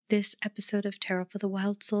This episode of Tarot for the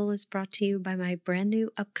Wild Soul is brought to you by my brand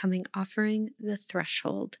new upcoming offering, The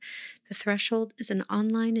Threshold. The Threshold is an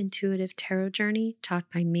online intuitive tarot journey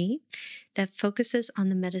taught by me that focuses on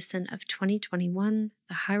the medicine of 2021,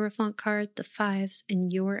 the Hierophant card, the fives,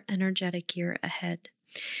 and your energetic year ahead.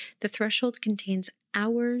 The Threshold contains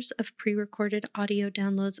hours of pre-recorded audio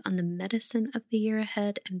downloads on the medicine of the year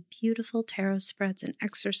ahead and beautiful tarot spreads and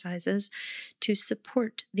exercises to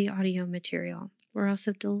support the audio material. We're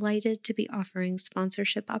also delighted to be offering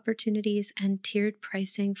sponsorship opportunities and tiered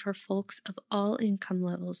pricing for folks of all income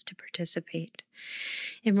levels to participate.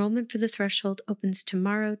 Enrollment for The Threshold opens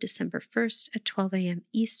tomorrow, December 1st at 12 a.m.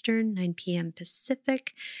 Eastern, 9 p.m.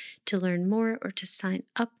 Pacific. To learn more or to sign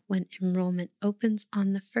up when enrollment opens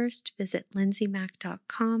on the 1st, visit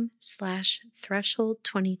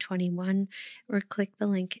lindsaymack.com/threshold2021 or click the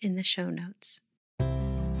link in the show notes.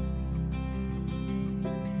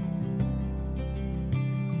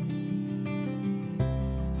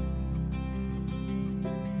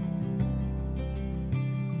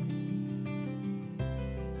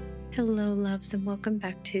 Hello, loves, and welcome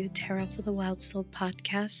back to Tarot for the Wild Soul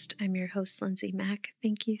podcast. I'm your host, Lindsay Mack.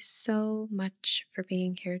 Thank you so much for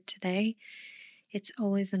being here today. It's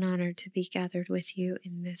always an honor to be gathered with you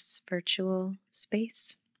in this virtual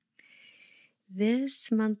space. This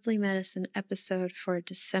monthly medicine episode for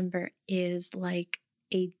December is like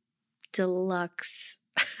a deluxe.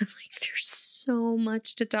 There's so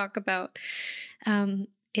much to talk about.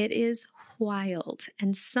 It is wild.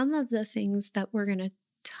 And some of the things that we're going to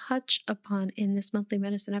touch upon in this monthly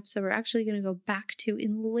medicine episode, we're actually going to go back to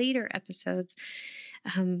in later episodes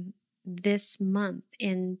this month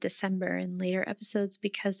in December, in later episodes,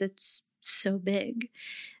 because it's so big.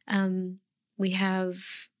 We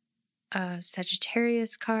have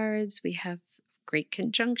Sagittarius cards. We have Great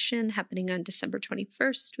Conjunction happening on December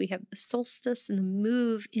 21st. We have the solstice and the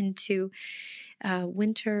move into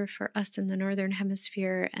winter for us in the Northern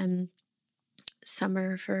Hemisphere, and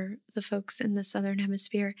summer for the folks in the Southern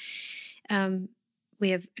Hemisphere. We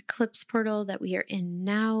have eclipse portal that we are in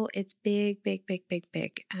now. It's big, big, big, big,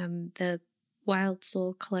 big. The Wild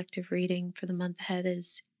Soul collective reading for the month ahead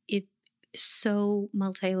is so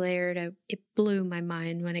multi-layered. It blew my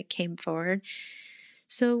mind when it came forward.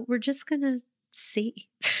 So we're just going to see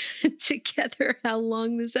together how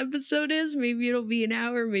long this episode is. Maybe it'll be an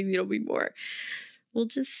hour, maybe it'll be more. We'll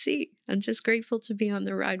just see. I'm just grateful to be on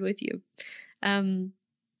the ride with you.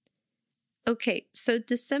 Okay, so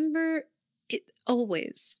December, it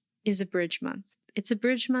always is a bridge month. It's a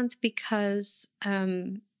bridge month because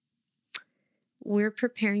we're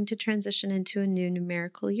preparing to transition into a new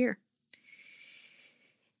numerical year.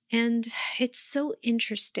 And it's so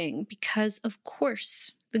interesting because, of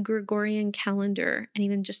course, the Gregorian calendar and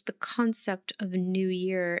even just the concept of a new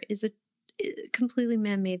year is a completely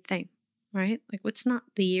man-made thing. Right? Like, it's not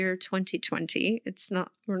the year 2020.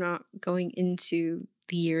 We're not going into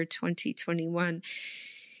the year 2021.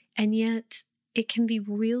 And yet it can be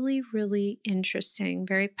really, really interesting,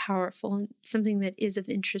 very powerful, and something that is of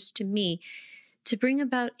interest to me to bring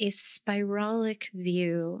about a spiralic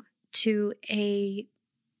view to a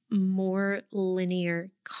more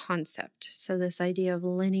linear concept. So this idea of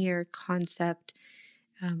linear concept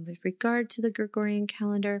with regard to the Gregorian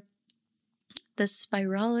calendar, the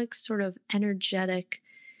spiralic sort of energetic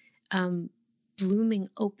blooming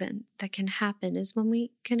open that can happen is when we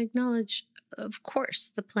can acknowledge, of course,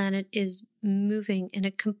 the planet is moving in a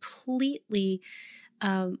completely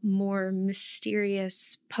more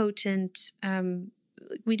mysterious, potent,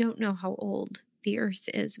 we don't know how old the earth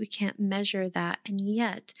is. We can't measure that. And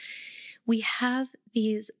yet we have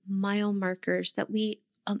these mile markers that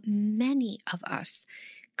many of us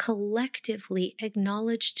collectively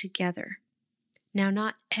acknowledge together. Now,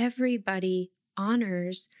 not everybody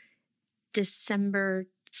honors December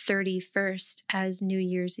 31st as New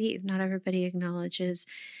Year's Eve. Not everybody acknowledges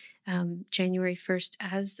January 1st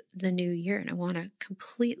as the new year, and I want to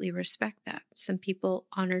completely respect that. Some people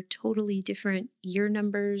honor totally different year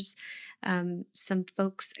numbers. Some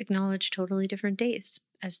folks acknowledge totally different days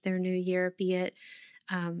as their new year, be it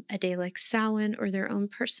a day like Samhain or their own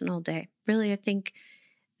personal day. Really, I think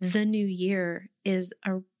the new year is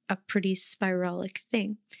a pretty spiralic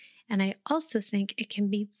thing. And I also think it can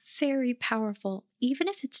be very powerful, even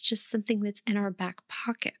if it's just something that's in our back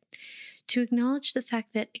pocket, to acknowledge the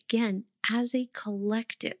fact that, again, as a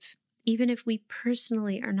collective, even if we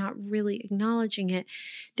personally are not really acknowledging it,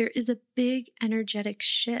 there is a big energetic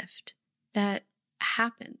shift that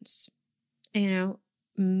happens,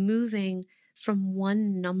 moving from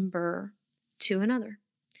one number to another.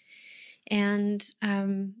 And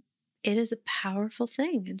it is a powerful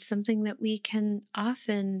thing and something that we can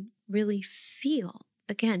often really feel.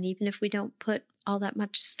 Again, even if we don't put all that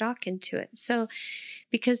much stock into it. So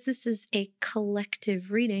because this is a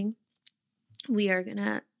collective reading, we are going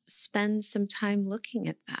to spend some time looking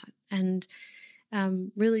at that. And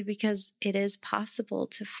really, because it is possible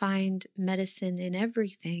to find medicine in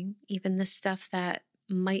everything, even the stuff that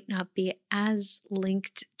might not be as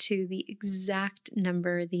linked to the exact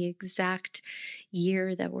number, the exact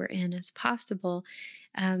year that we're in as possible.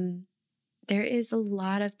 There is a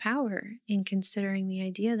lot of power in considering the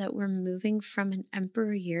idea that we're moving from an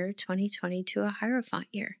emperor year 2020 to a Hierophant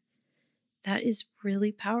year. That is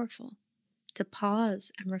really powerful, to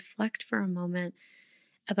pause and reflect for a moment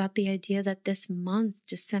about the idea that this month,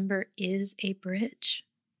 December, is a bridge.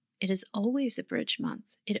 It is always a bridge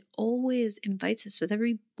month. It always invites us with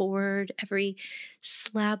every board, every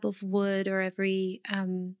slab of wood, or every,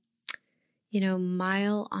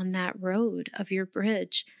 mile on that road of your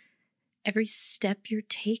bridge. Every step you're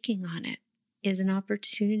taking on it is an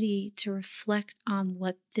opportunity to reflect on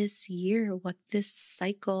what this year, what this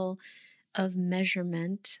cycle of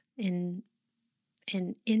measurement in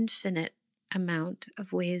an infinite amount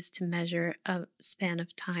of ways to measure a span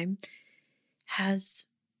of time has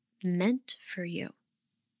meant for you.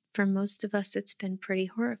 For most of us, it's been pretty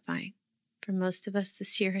horrifying. For most of us,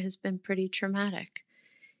 this year has been pretty traumatic.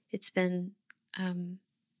 It's been an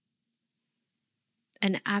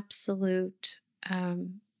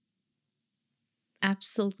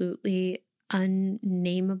absolutely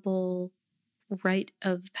unnameable rite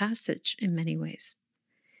of passage in many ways.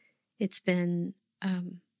 It's been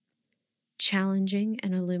challenging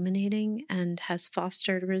and illuminating, and has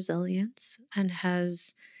fostered resilience, and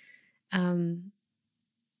has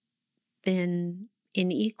been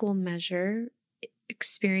in equal measure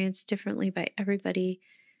experienced differently by everybody.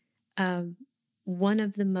 One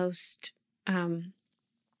of the most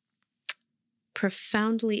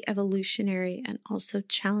profoundly evolutionary and also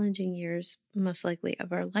challenging years, most likely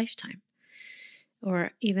of our lifetime,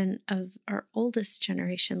 or even of our oldest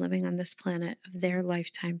generation living on this planet, of their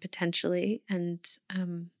lifetime potentially. And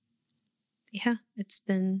it's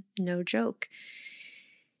been no joke.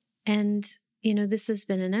 And, this has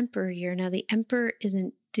been an emperor year. Now, the emperor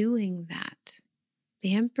isn't doing that.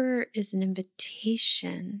 The emperor is an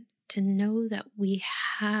invitation to know that we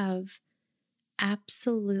have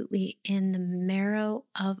absolutely in the marrow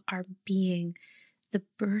of our being the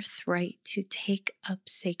birthright to take up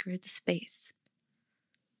sacred space.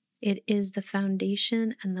 It is the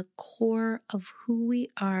foundation and the core of who we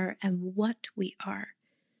are and what we are,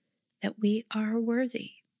 that we are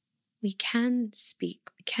worthy. We can speak,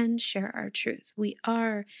 we can share our truth. We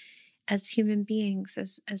are, as human beings,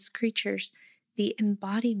 as creatures, the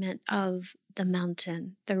embodiment of the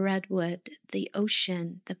mountain, the redwood, the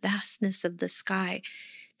ocean, the vastness of the sky,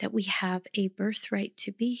 that we have a birthright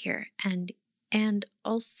to be here. And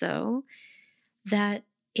also that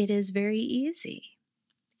it is very easy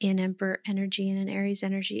in Emperor energy and in Aries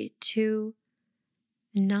energy to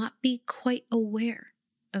not be quite aware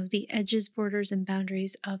of the edges, borders, and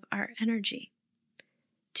boundaries of our energy,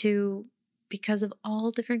 because of all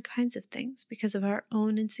different kinds of things, because of our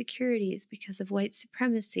own insecurities, because of white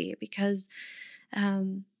supremacy, because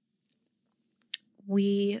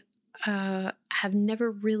we have never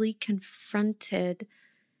really confronted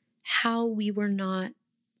how we were not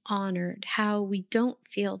honored, how we don't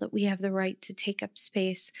feel that we have the right to take up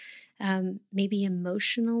space, maybe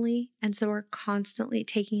emotionally. And so we're constantly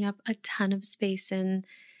taking up a ton of space in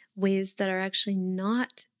ways that are actually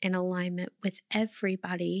not in alignment with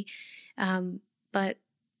everybody, but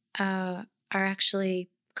are actually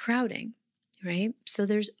crowding, right? So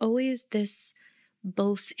there's always this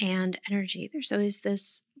both and energy. There's always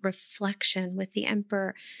this reflection with the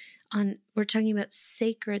Emperor on, we're talking about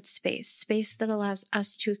sacred space that allows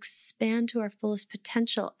us to expand to our fullest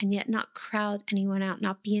potential and yet not crowd anyone out,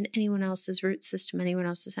 not be in anyone else's root system, anyone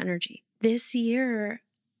else's energy. This year,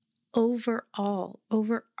 overall,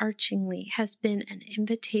 overarchingly, has been an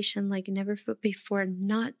invitation like never before,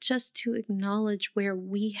 not just to acknowledge where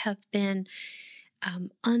we have been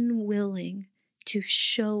unwilling to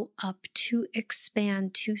show up, to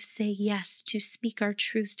expand, to say yes, to speak our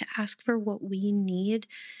truth, to ask for what we need,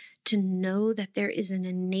 to know that there is an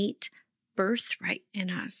innate birthright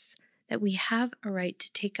in us, that we have a right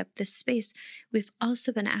to take up this space. We've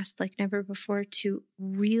also been asked like never before to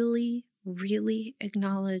really, really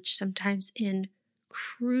acknowledge, sometimes in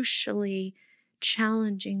crucially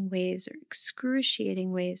challenging ways or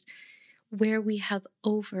excruciating ways, where we have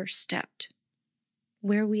overstepped,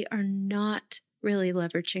 where we are not really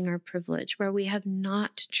leveraging our privilege, where we have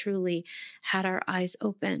not truly had our eyes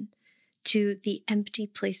open. to the empty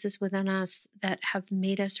places within us that have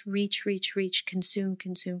made us reach, consume.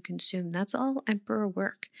 That's all emperor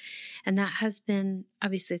work. And that has been,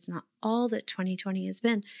 obviously it's not all that 2020 has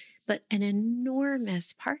been, but an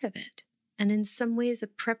enormous part of it. And in some ways, a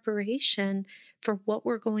preparation for what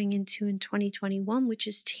we're going into in 2021, which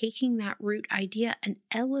is taking that root idea and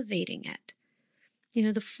elevating it. You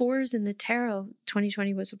know, the fours in the tarot,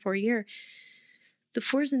 2020 was a 4-year. The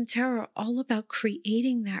fours in the tarot are all about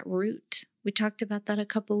creating that root. We talked about that a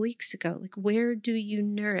couple of weeks ago. Like, where do you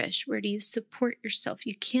nourish? Where do you support yourself?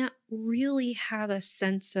 You can't really have a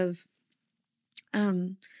sense of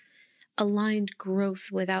aligned growth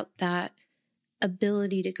without that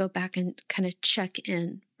ability to go back and kind of check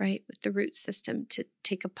in, right, with the root system, to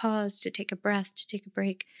take a pause, to take a breath, to take a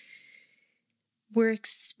break. We're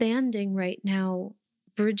expanding right now,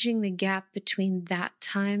 bridging the gap between that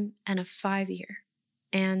time and a 5-year.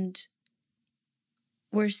 And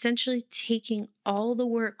we're essentially taking all the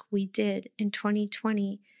work we did in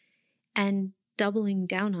 2020 and doubling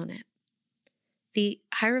down on it. The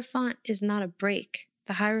Hierophant is not a break.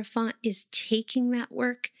 The Hierophant is taking that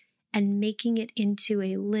work and making it into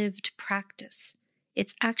a lived practice.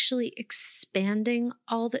 It's actually expanding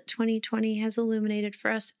all that 2020 has illuminated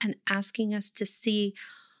for us and asking us to see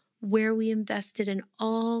where we invested in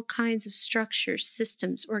all kinds of structures,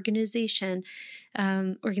 systems, organizations,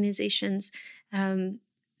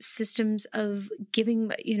 systems of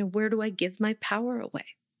giving, where do I give my power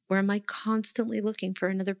away? Where am I constantly looking for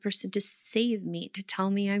another person to save me, to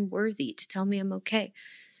tell me I'm worthy, to tell me I'm okay?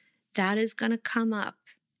 That is going to come up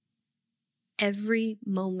every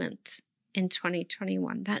moment in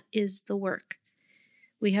 2021. That is the work.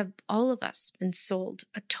 We have, all of us, been sold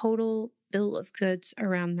a total bill of goods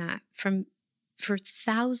around that for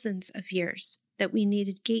thousands of years, that we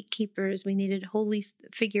needed gatekeepers, we needed holy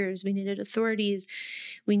figures, we needed authorities,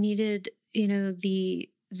 we needed, the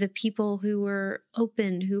people who were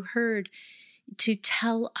open, who heard, to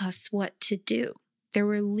tell us what to do. There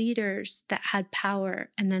were leaders that had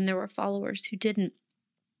power, and then there were followers who didn't.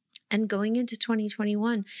 And going into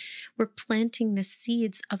 2021, we're planting the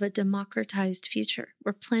seeds of a democratized future.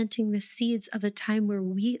 We're planting the seeds of a time where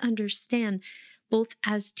we understand, both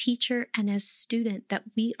as teacher and as student, that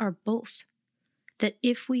we are both. That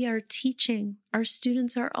if we are teaching, our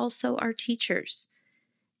students are also our teachers.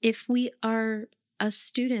 If we are a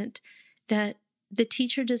student, that the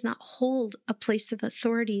teacher does not hold a place of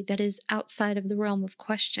authority that is outside of the realm of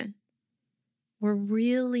question. We're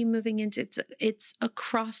really moving into it's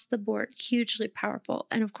across the board, hugely powerful.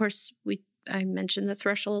 And of course, I mentioned the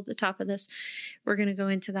threshold at the top of this. We're going to go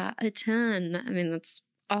into that a ton. I mean, that's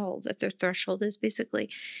all that the threshold is basically.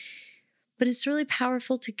 But it's really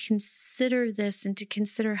powerful to consider this and to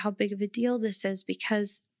consider how big of a deal this is,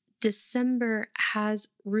 because December has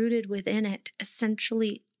rooted within it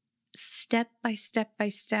essentially step by step by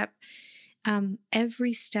step.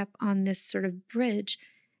 Every step on this sort of bridge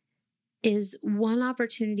is one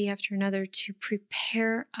opportunity after another to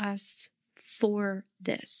prepare us for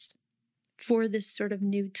this sort of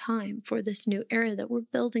new time, for this new era that we're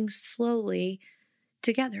building slowly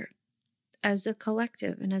together as a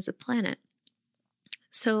collective and as a planet.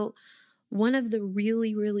 So one of the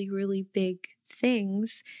really, really, really big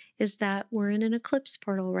things is that we're in an eclipse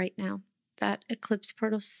portal right now. That eclipse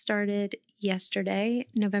portal started yesterday,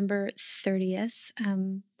 November 30th,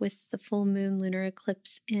 with the full moon lunar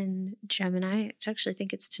eclipse in Gemini. I actually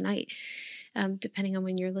think it's tonight, depending on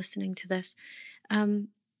when you're listening to this.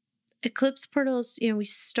 Eclipse portals, we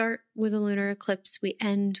start with a lunar eclipse, we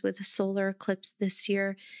end with a solar eclipse this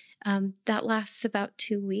year. That lasts about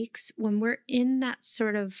 2 weeks. When we're in that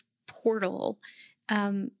sort of portal,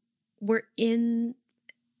 we're in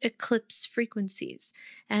eclipse frequencies.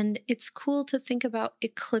 And it's cool to think about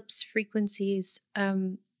eclipse frequencies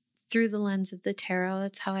through the lens of the tarot.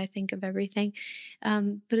 That's how I think of everything.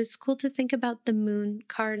 But it's cool to think about the moon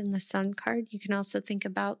card and the sun card. You can also think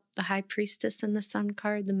about the high priestess and the sun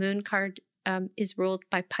card. The moon card is ruled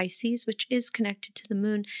by Pisces, which is connected to the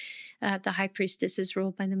moon. The high priestess is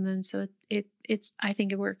ruled by the moon. So it's I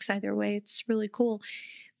think it works either way. It's really cool.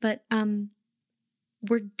 But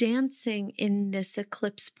we're dancing in this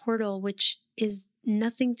eclipse portal, which is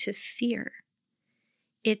nothing to fear.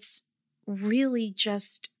 It's really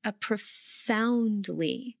just a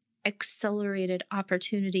profoundly accelerated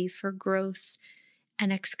opportunity for growth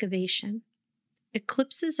and excavation.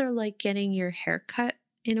 Eclipses are like getting your hair cut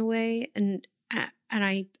in a way, and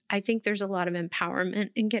I think there's a lot of empowerment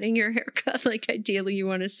in getting your hair cut. Like, ideally you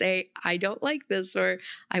want to say, I don't like this, or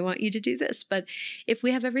I want you to do this. But if we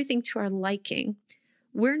have everything to our liking,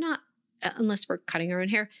 we're not, unless we're cutting our own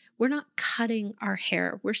hair, we're not cutting our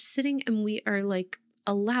hair. We're sitting and we are like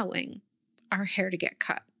allowing our hair to get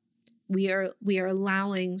cut. We are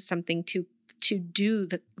allowing something to do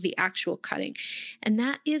the actual cutting. And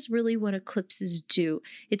that is really what eclipses do.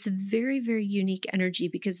 It's a very, very unique energy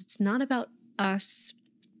because it's not about us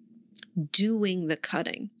doing the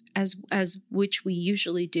cutting as which we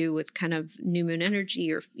usually do with kind of new moon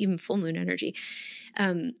energy or even full moon energy.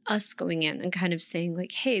 Us going in and kind of saying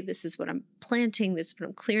like, hey, this is what I'm planting, this is what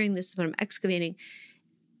I'm clearing, this is what I'm excavating.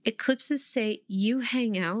 Eclipses say, you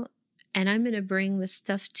hang out and I'm going to bring the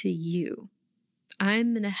stuff to you.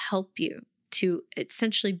 I'm going to help you to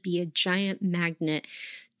essentially be a giant magnet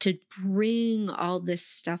to bring all this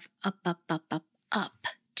stuff up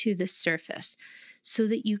to the surface so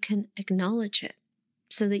that you can acknowledge it,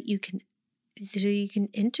 so that you can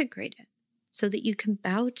integrate it, so that you can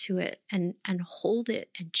bow to it and hold it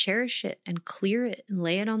and cherish it and clear it and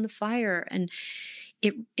lay it on the fire. And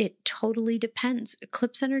it totally depends.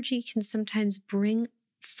 Eclipse energy can sometimes bring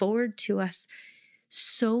forward to us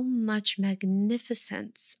so much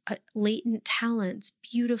magnificence, latent talents,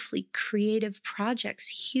 beautifully creative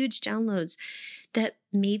projects, huge downloads that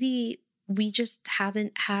maybe we just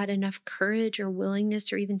haven't had enough courage or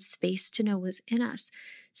willingness or even space to know was in us.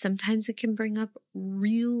 Sometimes it can bring up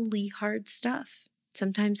really hard stuff.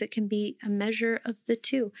 Sometimes it can be a measure of the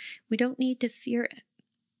two. We don't need to fear it,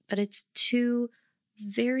 but it's 2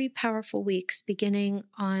 very powerful weeks beginning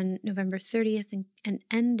on November 30th and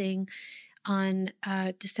ending on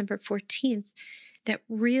December 14th that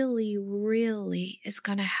really, really is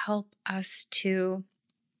going to help us to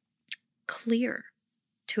clear,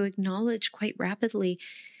 to acknowledge quite rapidly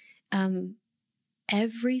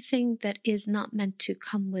everything that is not meant to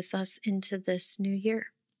come with us into this new year.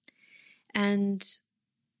 And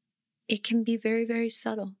it can be very, very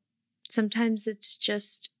subtle. Sometimes it's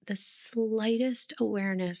just the slightest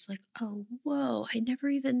awareness, like, oh, whoa, I never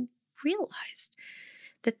even realized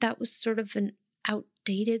that was sort of an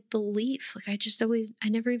outdated belief. Like I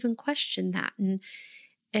never even questioned that. And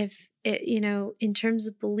if it, in terms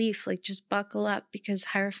of belief, like just buckle up because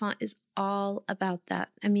Hierophant is all about that.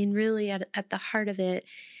 I mean, really at the heart of it,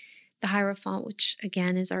 the Hierophant, which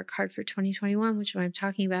again is our card for 2021, which is why I'm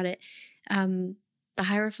talking about it. The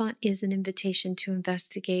Hierophant is an invitation to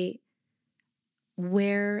investigate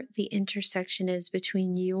where the intersection is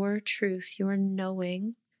between your truth, your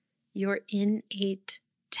knowing, your innate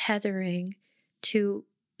tethering to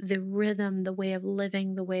the rhythm, the way of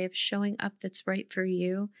living, the way of showing up that's right for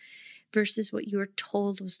you versus what you were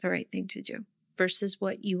told was the right thing to do versus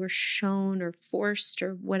what you were shown or forced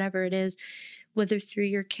or whatever it is, whether through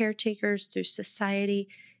your caretakers, through society.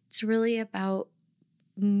 It's really about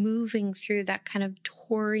moving through that kind of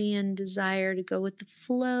Taurian desire to go with the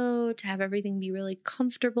flow, to have everything be really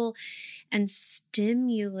comfortable and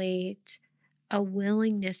stimulate a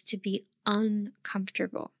willingness to be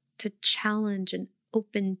uncomfortable, to challenge and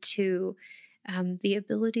open to the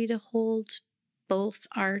ability to hold both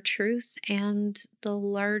our truth and the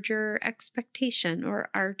larger expectation, or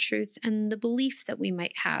our truth and the belief that we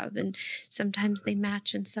might have. And sometimes they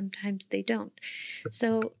match and sometimes they don't.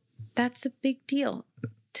 So that's a big deal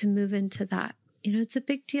to move into that. It's a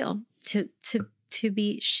big deal to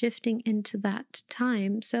be shifting into that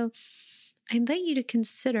time. So I invite you to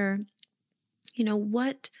consider,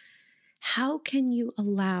 how can you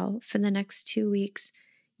allow for the next 2 weeks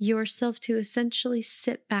yourself to essentially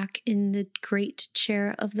sit back in the great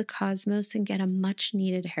chair of the cosmos and get a much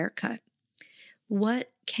needed haircut?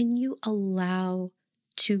 What can you allow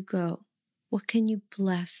to go? What can you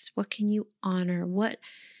bless? What can you honor? What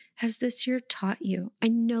has this year taught you? I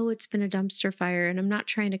know it's been a dumpster fire, and I'm not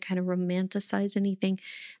trying to kind of romanticize anything,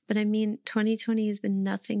 but I mean, 2020 has been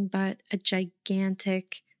nothing but a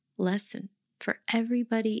gigantic lesson for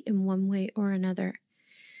everybody in one way or another.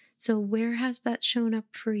 So where has that shown up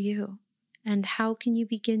for you? And how can you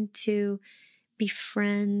begin to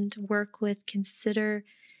befriend, work with, consider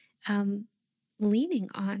leaning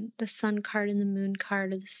on the Sun card and the Moon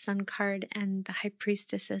card, or the Sun card and the High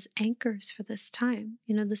Priestess as anchors for this time?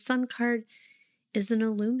 The Sun card is an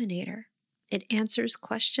illuminator. It answers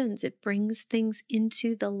questions. It brings things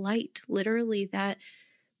into the light, literally, that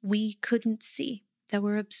we couldn't see, that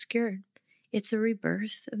were obscured. It's a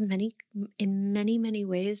rebirth in many, many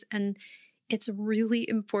ways. And it's really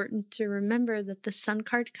important to remember that the Sun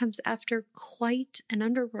card comes after quite an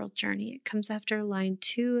underworld journey. It comes after line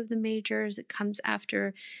 2 of the majors. It comes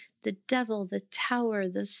after the Devil, the Tower,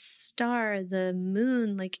 the Star, the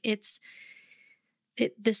Moon. Like it's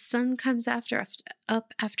the sun comes up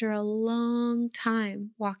after a long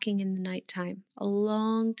time walking in the nighttime, a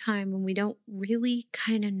long time when we don't really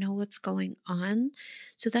kind of know what's going on.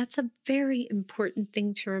 So that's a very important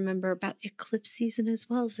thing to remember about eclipse season as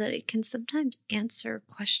well, is that it can sometimes answer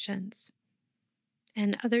questions.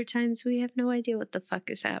 And other times we have no idea what the fuck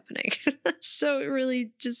is happening. So it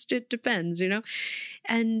really it depends,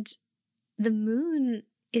 And the moon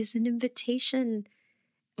is an invitation,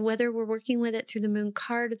 whether we're working with it through the moon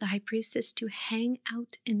card or the high priestess, to hang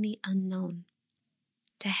out in the unknown,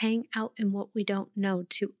 to hang out in what we don't know,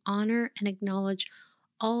 to honor and acknowledge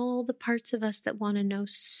all the parts of us that want to know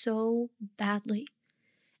so badly.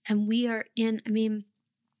 And we are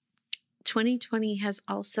 2020 has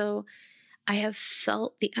also, I have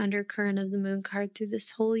felt the undercurrent of the moon card through this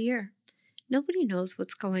whole year. Nobody knows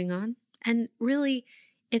what's going on. And really,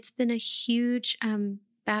 it's been a huge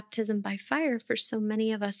baptism by fire for so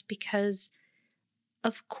many of us, because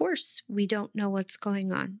of course we don't know what's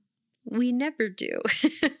going on. We never do.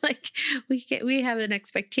 We have an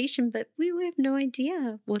expectation, but we have no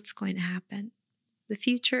idea what's going to happen. The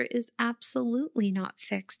future is absolutely not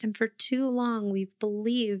fixed. And for too long we've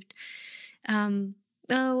believed,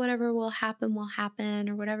 whatever will happen,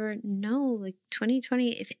 or whatever. No,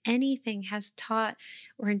 2020, if anything, has taught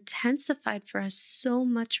or intensified for us so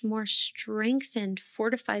much more, strengthened,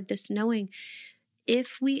 fortified this knowing.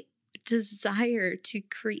 If we desire to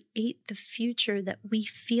create the future that we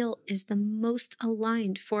feel is the most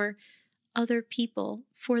aligned for other people,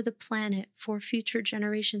 for the planet, for future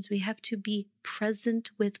generations, we have to be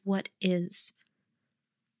present with what is.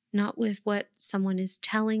 Not with what someone is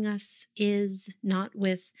telling us is, not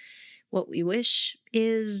with what we wish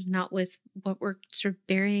is, not with what we're sort of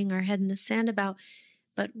burying our head in the sand about,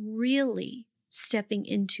 but really stepping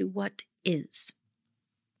into what is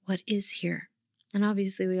here. And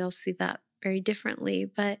obviously we all see that very differently,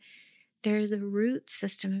 but there's a root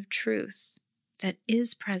system of truth that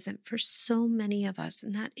is present for so many of us,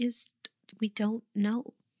 and that is, we don't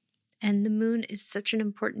know. And the moon is such an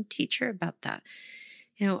important teacher about that.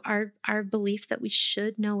 Our belief that we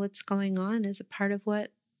should know what's going on is a part of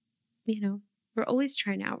what, we're always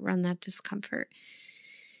trying to outrun that discomfort.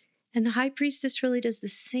 And the high priestess really does the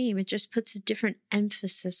same. It just puts a different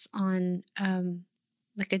emphasis on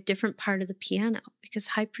a different part of the piano, because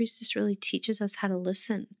high priestess really teaches us how to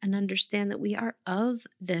listen and understand that we are of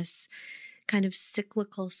this kind of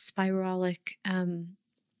cyclical, spiralic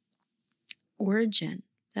origin,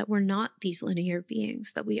 that we're not these linear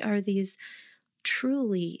beings, that we are these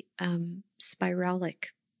truly spiralic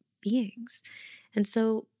beings. And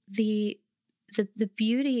so the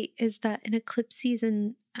beauty is that in eclipse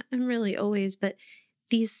season, and really always, but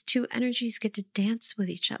these two energies get to dance with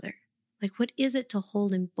each other. What is it to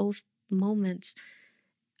hold in both moments?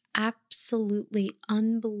 Absolutely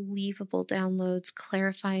unbelievable downloads,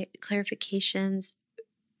 clarifications,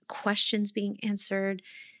 questions being answered,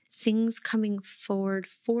 things coming forward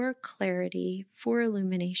for clarity, for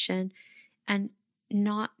illumination, and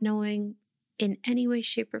not knowing in any way,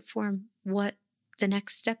 shape, or form what the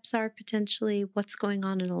next steps are, potentially, what's going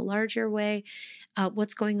on in a larger way,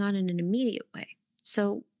 what's going on in an immediate way.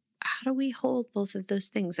 So how do we hold both of those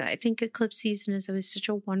things? I think eclipse season is always such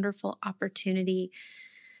a wonderful opportunity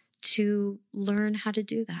to learn how to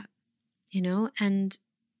do that, and,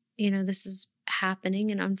 this is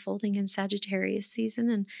happening and unfolding in Sagittarius season,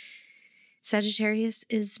 and Sagittarius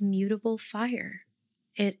is mutable fire.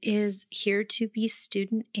 It is here to be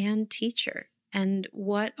student and teacher. And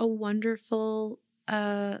what a wonderful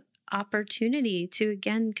opportunity to,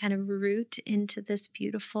 again, kind of root into this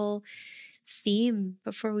beautiful theme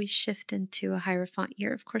before we shift into a Hierophant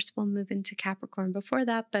year. Of course, we'll move into Capricorn before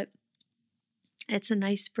that, but it's a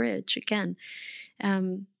nice bridge. Again,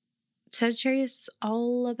 Sagittarius is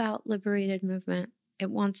all about liberated movement.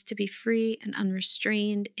 It wants to be free and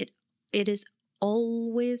unrestrained. It is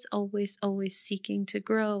always, always, always seeking to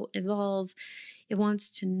grow, evolve. It wants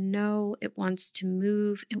to know, it wants to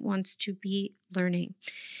move, it wants to be learning.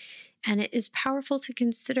 And it is powerful to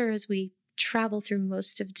consider as we travel through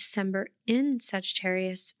most of December in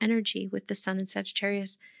Sagittarius energy with the sun in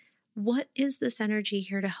Sagittarius. What is this energy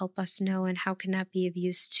here to help us know, and how can that be of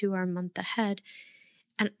use to our month ahead?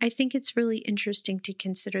 And I think it's really interesting to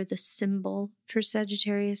consider the symbol for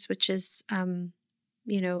Sagittarius, which is, an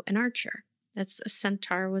archer. That's a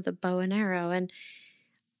centaur with a bow and arrow. And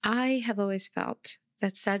I have always felt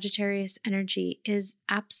that Sagittarius energy is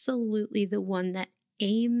absolutely the one that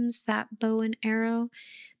aims that bow and arrow.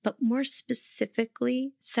 But more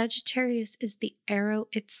specifically, Sagittarius is the arrow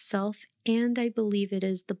itself, and I believe it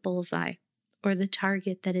is the bullseye, or the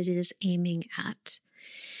target that it is aiming at.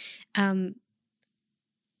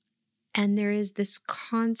 And there is this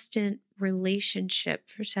constant relationship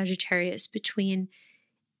for Sagittarius between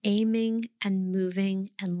aiming and moving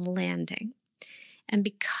and landing. And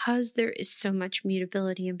because there is so much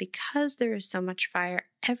mutability and because there is so much fire,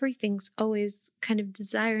 everything's always kind of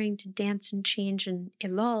desiring to dance and change and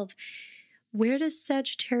evolve. Where does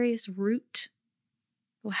Sagittarius root?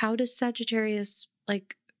 How does Sagittarius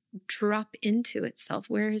drop into itself?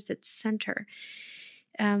 Where is its center?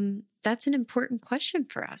 That's an important question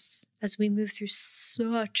for us as we move through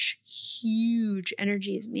such huge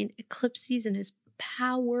energies. I mean, eclipse season is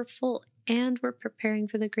powerful, and we're preparing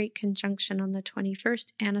for the Great Conjunction on the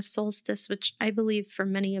 21st and a solstice, which I believe for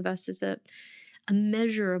many of us is a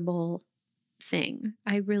measurable thing.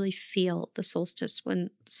 I really feel the solstices and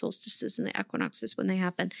the equinoxes when they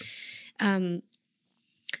happen.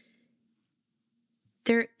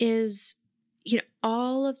 There is,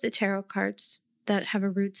 all of the tarot cards that have a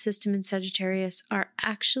root system in Sagittarius are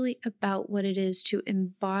actually about what it is to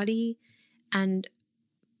embody and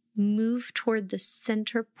move toward the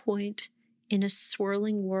center point in a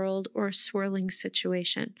swirling world or a swirling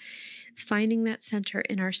situation. Finding that center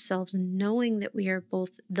in ourselves, knowing that we are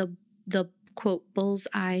both the quote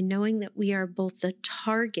bullseye, knowing that we are both the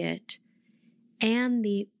target and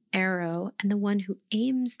the arrow, and the one who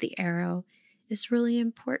aims the arrow is really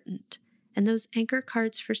important. And those anchor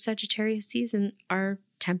cards for Sagittarius season are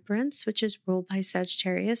Temperance, which is ruled by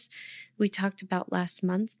Sagittarius, we talked about last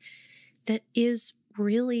month, that is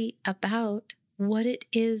really about what it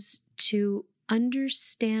is to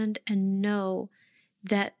understand and know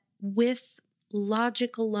that with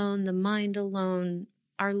logic alone, the mind alone,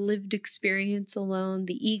 our lived experience alone,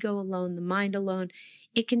 the ego alone, the mind alone,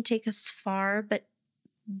 it can take us far, but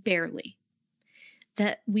barely.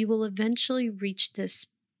 That we will eventually reach this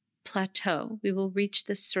plateau. We will reach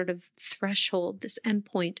this sort of threshold, this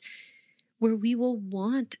endpoint, where we will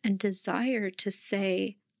want and desire to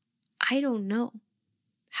say, I don't know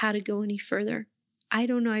how to go any further. I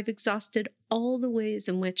don't know. I've exhausted all the ways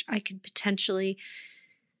in which I could potentially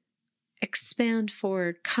expand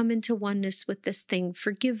forward, come into oneness with this thing,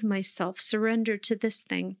 forgive myself, surrender to this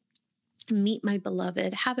thing, meet my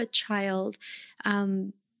beloved, have a child,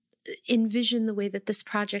 envision the way that this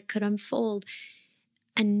project could unfold.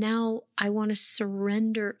 And now I want to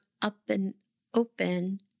surrender up and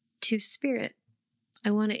open to spirit.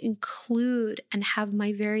 I want to include and have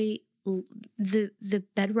my the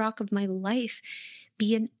bedrock of my life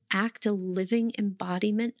be an act, a living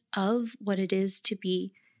embodiment of what it is to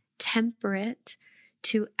be temperate,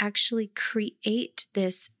 to actually create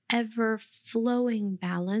this ever-flowing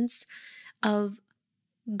balance of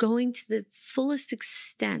going to the fullest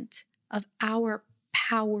extent of our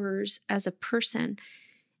powers as a person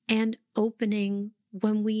and opening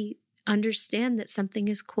when we understand that something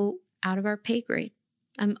is, quote, out of our pay grade.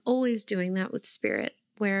 I'm always doing that with spirit,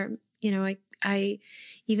 where, I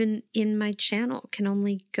even in my channel can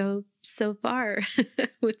only go so far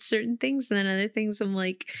with certain things. And then other things I'm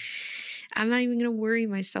like, I'm not even going to worry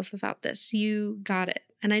myself about this. You got it.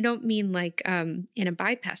 And I don't mean in a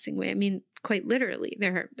bypassing way. I mean, quite literally,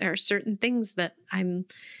 there are certain things that I'm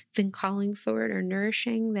been calling forward or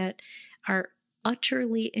nourishing that are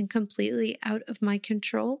utterly and completely out of my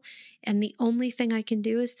control. And the only thing I can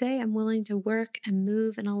do is say, I'm willing to work and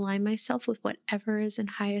move and align myself with whatever is in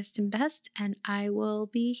highest and best. And I will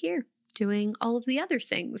be here doing all of the other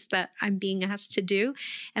things that I'm being asked to do.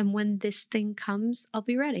 And when this thing comes, I'll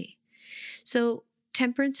be ready. So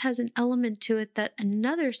Temperance has an element to it that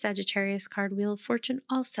another Sagittarius card, Wheel of Fortune,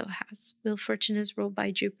 also has. Wheel of Fortune is ruled by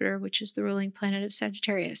Jupiter, which is the ruling planet of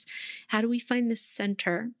Sagittarius. How do we find the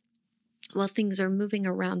center while things are moving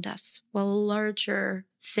around us, while a larger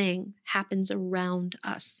thing happens around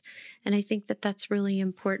us? And I think that that's really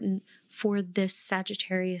important for this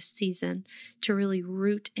Sagittarius season, to really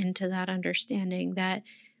root into that understanding that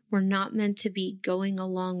we're not meant to be going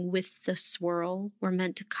along with the swirl. We're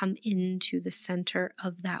meant to come into the center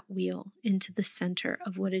of that wheel, into the center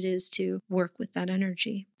of what it is to work with that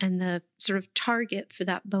energy. And the sort of target for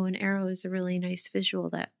that bow and arrow is a really nice visual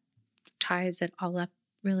that ties it all up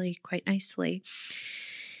really quite nicely.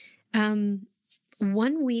 1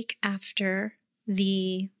 week after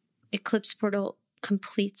the eclipse portal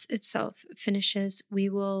completes itself, finishes, we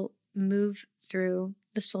will move through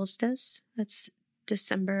the solstice. That's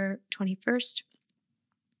December 21st,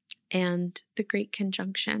 and the Great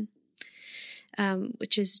Conjunction,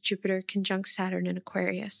 which is Jupiter conjunct Saturn in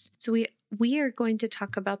Aquarius. So we are going to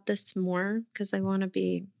talk about this more because I want to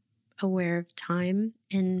be aware of time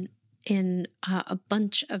in a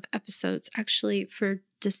bunch of episodes. Actually, for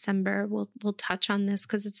December, we'll touch on this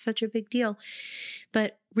because it's such a big deal.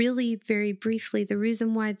 But really very briefly, the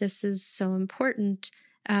reason why this is so important,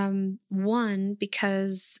 one,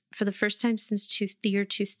 because for the first time since the year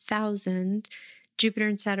 2000, Jupiter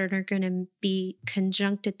and Saturn are going to be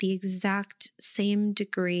conjunct at the exact same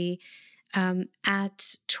degree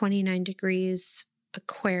at 29 degrees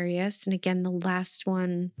Aquarius. And again, the last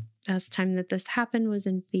time that this happened was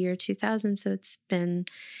in the year 2000. So it's been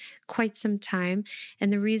quite some time.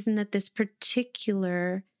 And the reason that this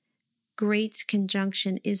particular great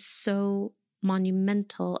conjunction is so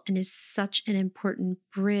monumental and is such an important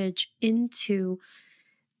bridge into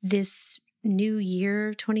this new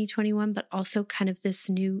year 2021, but also kind of this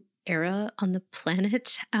new era on the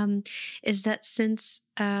planet, is that since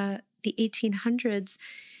the 1800s,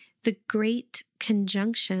 the great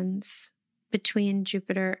conjunctions between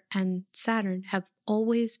Jupiter and Saturn have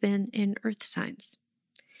always been in Earth signs.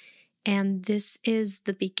 And this is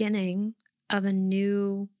the beginning of a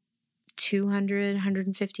new 200,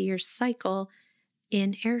 150 year cycle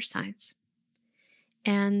in air signs.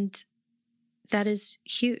 And that is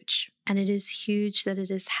huge. And it is huge that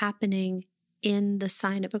it is happening in the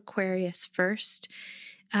sign of Aquarius first.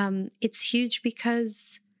 It's huge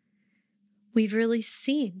because we've really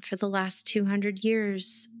seen for the last 200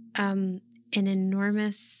 years an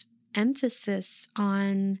enormous emphasis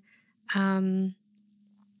on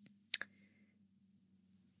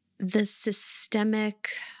the systemic,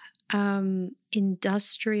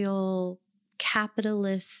 industrial,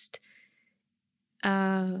 capitalist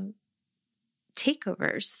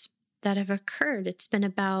takeovers that have occurred. It's been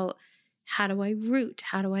about, how do I root?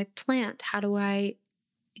 How do I plant? How do I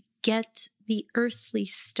get the earthly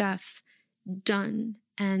stuff done?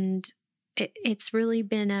 And it's really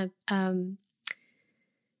been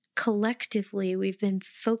collectively, we've been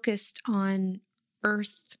focused on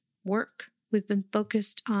earth work. We've been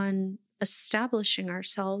focused on establishing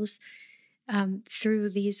ourselves through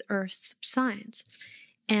these earth signs.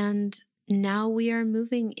 And now we are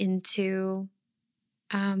moving into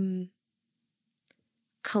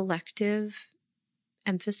collective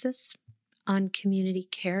emphasis on community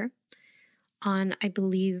care, on, I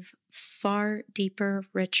believe, far deeper,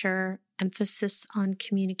 richer emphasis on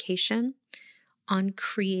communication, on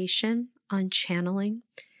creation, on channeling.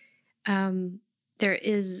 There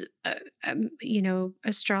is,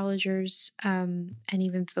 astrologers and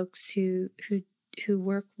even folks who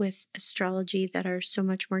work with astrology that are so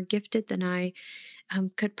much more gifted than I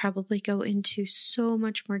could probably go into so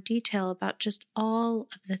much more detail about just all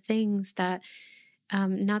of the things that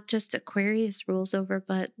not just Aquarius rules over,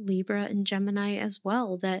 but Libra and Gemini as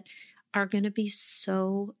well, that are going to be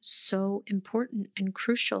so, so important and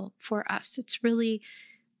crucial for us. It's really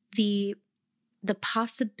the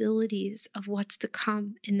possibilities of what's to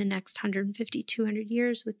come in the next 150, 200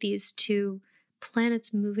 years with these two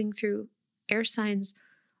planets moving through air signs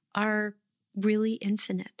are really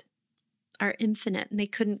infinite, and they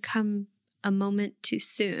couldn't come a moment too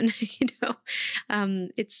soon.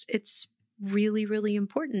 It's really, really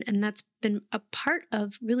important. And that's been a part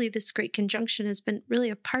of really this great conjunction, has been really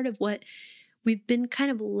a part of what we've been kind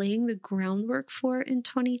of laying the groundwork for in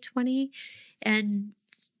 2020. And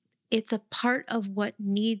it's a part of what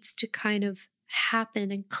needs to kind of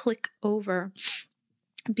happen and click over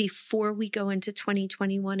before we go into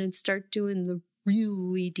 2021 and start doing the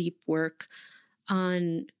really deep work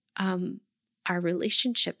on our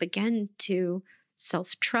relationship again to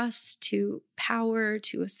self-trust, to power,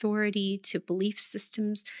 to authority, to belief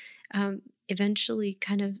systems, eventually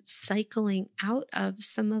kind of cycling out of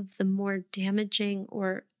some of the more damaging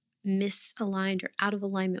or misaligned or out of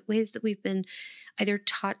alignment ways that we've been either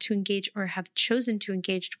taught to engage or have chosen to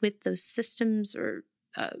engage with those systems, or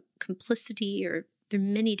complicity, or there are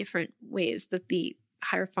many different ways that the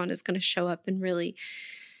Hierophant is going to show up and really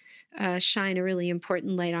shine a really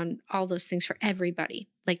important light on all those things for everybody.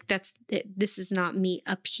 Like this is not me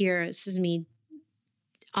up here. This is me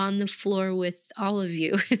on the floor with all of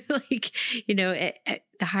you. The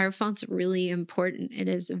Hierophant's really important. It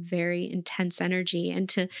is a very intense energy. And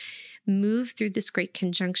to move through this great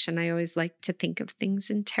conjunction, I always like to think of things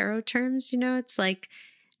in tarot terms. It's like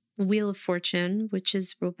Wheel of Fortune, which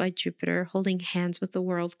is ruled by Jupiter, holding hands with the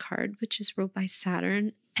World card, which is ruled by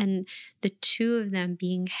Saturn, and the two of them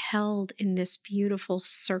being held in this beautiful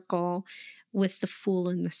circle with the Fool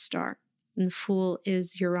and the Star. And the Fool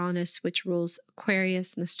is Uranus, which rules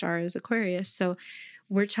Aquarius, and the Star is Aquarius. So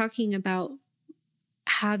we're talking about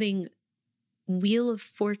having Wheel of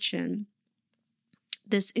Fortune,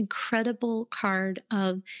 this incredible card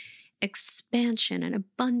of expansion and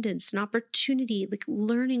abundance and opportunity, like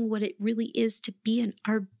learning what it really is to be in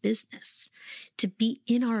our business, to be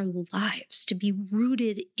in our lives, to be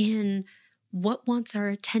rooted in what wants our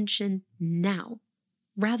attention now,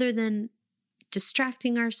 rather than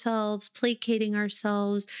distracting ourselves, placating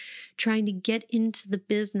ourselves, trying to get into the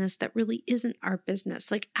business that really isn't our business,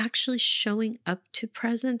 like actually showing up to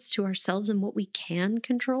presence to ourselves and what we can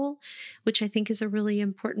control, which I think is a really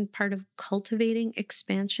important part of cultivating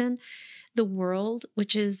expansion. The world,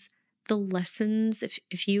 which is the lessons,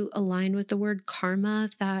 if you align with the word karma,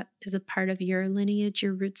 if that is a part of your lineage,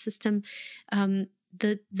 your root system,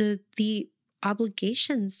 the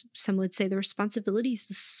obligations, some would say the responsibilities,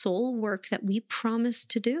 the soul work that we promise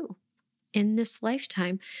to do in this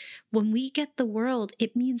lifetime. When we get the world,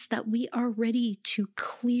 it means that we are ready to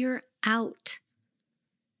clear out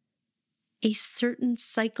a certain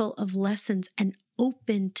cycle of lessons and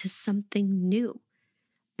open to something new.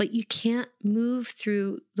 But you can't move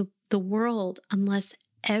through the world unless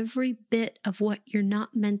every bit of what you're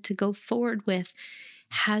not meant to go forward with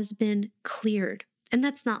has been cleared. And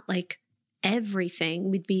that's not like everything.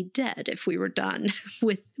 We'd be dead if we were done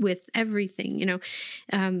with everything,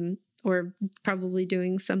 or probably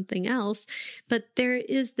doing something else. But there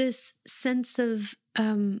is this sense of,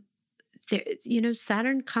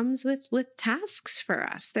 Saturn comes with tasks for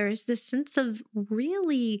us. There is this sense of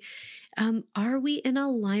really, are we in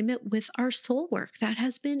alignment with our soul work? That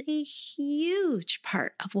has been a huge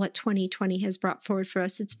part of what 2020 has brought forward for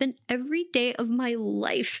us. It's been every day of my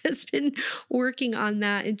life has been working on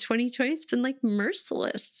that. In 2020, it's been like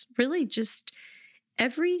merciless, really just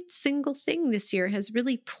every single thing this year has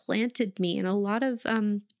really planted me in a lot of,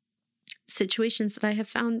 situations that I have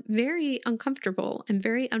found very uncomfortable and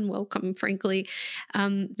very unwelcome, frankly,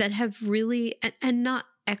 that have really, and not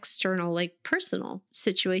external, like personal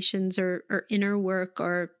situations or inner work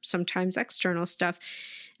or sometimes external stuff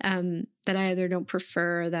that I either don't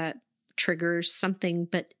prefer, that triggers something,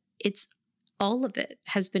 but it's all of it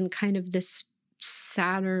has been kind of this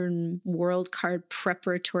Saturn world card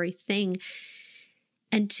preparatory thing.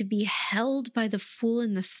 And to be held by the Fool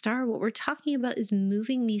and the Star, what we're talking about is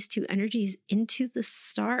moving these two energies into the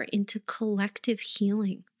Star, into collective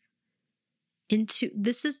healing.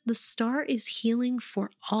 The Star is healing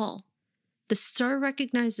for all. The Star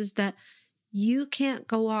recognizes that you can't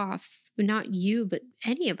go off, not you, but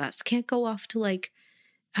any of us can't go off to like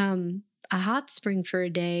a hot spring for a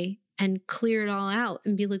day and clear it all out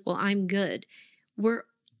and be like, well, I'm good. We're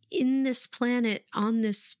in this planet, on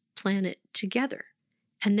this planet together.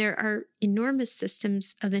 And there are enormous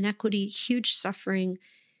systems of inequity, huge suffering.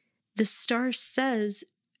 The Star says,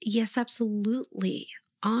 yes, absolutely,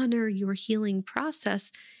 honor your healing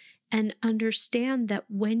process and understand that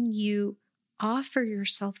when you offer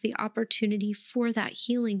yourself the opportunity for that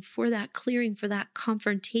healing, for that clearing, for that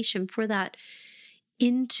confrontation, for that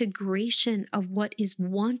integration of what is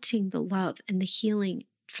wanting the love and the healing,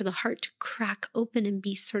 for the heart to crack open and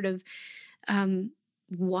be sort of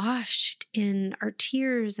washed in our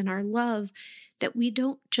tears and our love, that we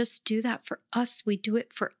don't just do that for us, we do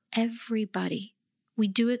it for everybody. We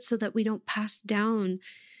do it so that we don't pass down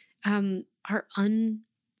our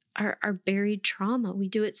buried trauma. We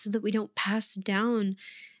do it so that we don't pass down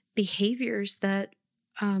behaviors that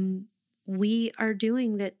we are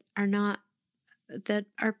doing that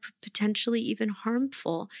are potentially even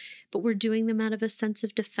harmful, but we're doing them out of a sense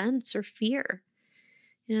of defense or fear.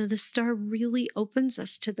 The Star really opens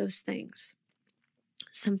us to those things.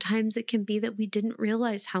 Sometimes it can be that we didn't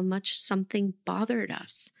realize how much something bothered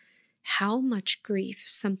us, how much grief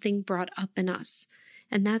something brought up in us.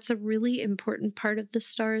 And that's a really important part of the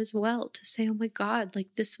Star as well, to say, oh my God,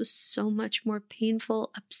 like this was so much more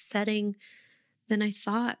painful, upsetting than I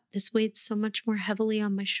thought. This weighed so much more heavily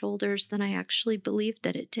on my shoulders than I actually believed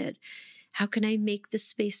that it did. How can I make the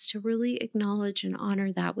space to really acknowledge and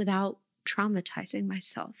honor that without traumatizing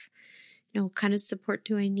myself? What kind of support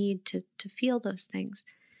do I need to feel those things?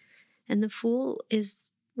 And the Fool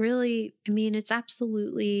is really, it's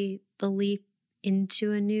absolutely the leap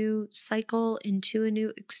into a new cycle, into a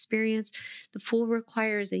new experience. The Fool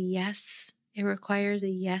requires a yes. It requires a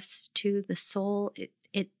yes to the soul. It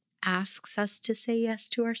asks us to say yes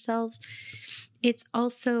to ourselves. It's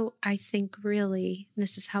also, I think, really,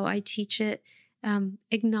 this is how I teach it,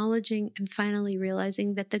 acknowledging and finally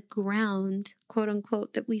realizing that the ground, quote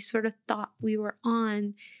unquote, that we sort of thought we were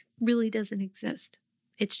on really doesn't exist.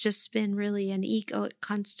 It's just been really an egoic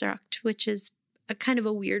construct, which is a kind of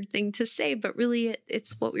a weird thing to say, but really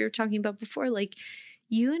it's what we were talking about before. Like,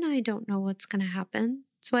 you and I don't know what's going to happen.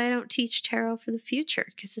 That's why I don't teach tarot for the future,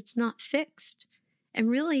 because it's not fixed. And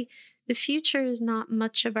really, the future is not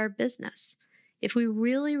much of our business. If we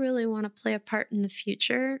really, really want to play a part in the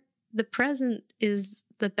future, the present is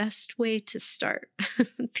the best way to start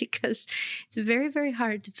because it's very, very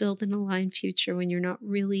hard to build an aligned future when you're not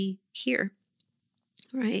really here,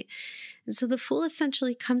 right? And so the Fool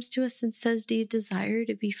essentially comes to us and says, do you desire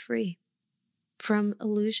to be free from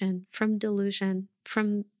illusion, from delusion,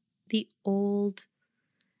 from the old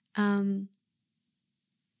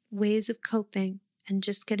ways of coping and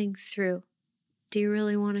just getting through? Do you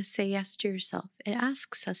really want to say yes to yourself? It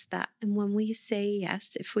asks us that. And when we say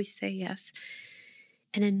yes, if we say yes,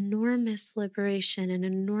 an enormous liberation, an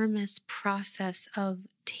enormous process of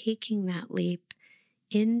taking that leap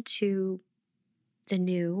into the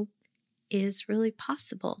new is really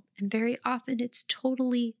possible. And very often it's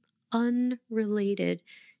totally unrelated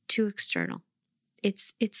to external.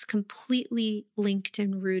 It's completely linked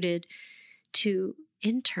and rooted to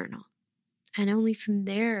internal. And only from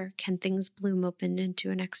there can things bloom open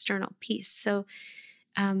into an external piece. So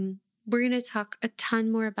we're going to talk a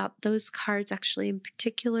ton more about those cards actually in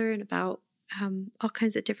particular, and about all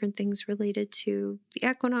kinds of different things related to the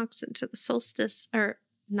equinox and to the solstice, or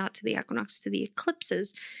not to the equinox, to the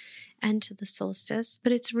eclipses and to the solstice.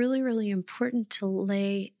 But it's really, really important to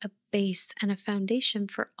lay a base and a foundation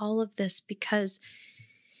for all of this, because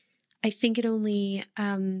I think it only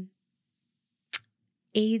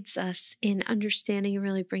aids us in understanding and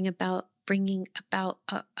really bringing about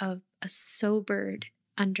a sobered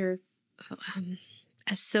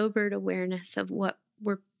awareness of what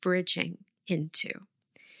we're bridging into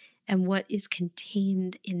and what is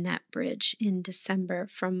contained in that bridge in December,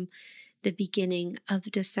 from the beginning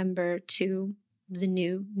of December to the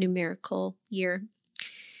new numerical year.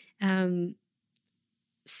 So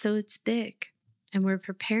it's big, and we're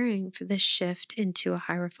preparing for this shift into a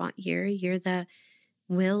Hierophant year, a year that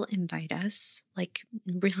will invite us, like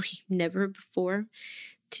really never before,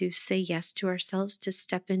 to say yes to ourselves, to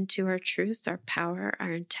step into our truth, our power,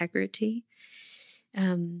 our integrity,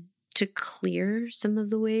 to clear some of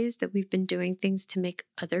the ways that we've been doing things to make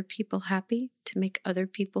other people happy, to make other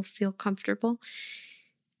people feel comfortable,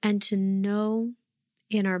 and to know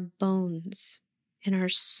in our bones, in our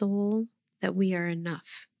soul, that we are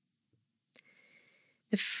enough.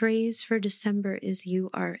 The phrase for December is, you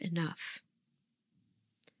are enough.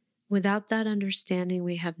 Without that understanding,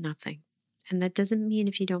 we have nothing. And that doesn't mean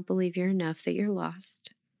if you don't believe you're enough that you're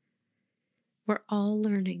lost. We're all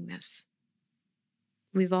learning this.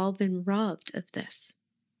 We've all been robbed of this.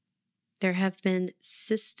 There has been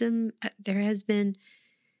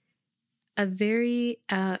a very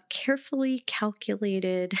carefully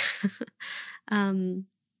calculated, many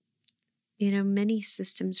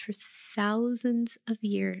systems for thousands of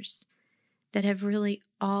years that have really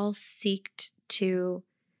all sought to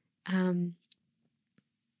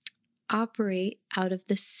operate out of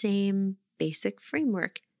the same basic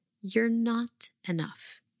framework. You're not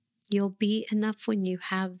enough. You'll be enough when you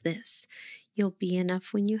have this. You'll be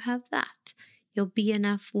enough when you have that. You'll be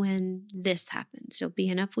enough when this happens. You'll be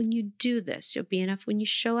enough when you do this. You'll be enough when you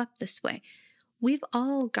show up this way. We've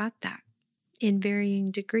all got that in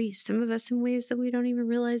varying degrees. Some of us in ways that we don't even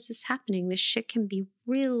realize is happening. This shit can be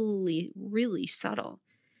really, really subtle.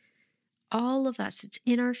 All of us, it's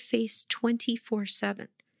in our face 24/7.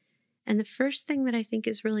 And the first thing that I think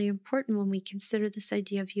is really important when we consider this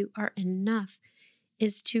idea of you are enough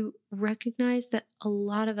is to recognize that a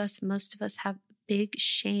lot of us, most of us, have big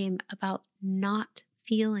shame about not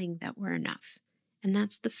feeling that we're enough. And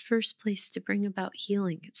that's the first place to bring about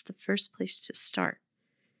healing. It's the first place to start.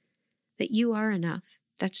 That you are enough.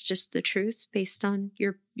 That's just the truth based on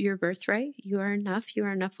your birthright. You are enough. You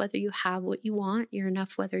are enough whether you have what you want. You're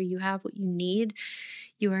enough whether you have what you need.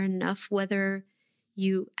 You are enough whether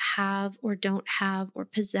you have or don't have, or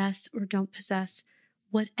possess or don't possess.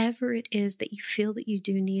 Whatever it is that you feel that you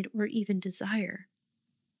do need or even desire,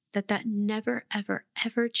 that never, ever,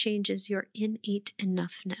 ever changes your innate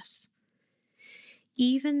enoughness.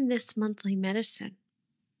 Even this monthly medicine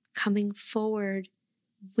coming forward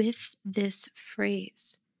with this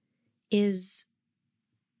phrase is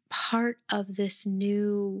part of this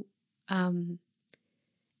new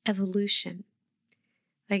evolution.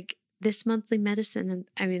 Like this monthly medicine, and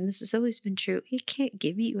I mean, this has always been true, it can't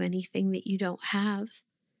give you anything that you don't have.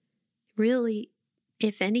 Really,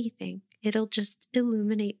 if anything, it'll just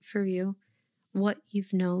illuminate for you what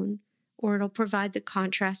you've known, or it'll provide the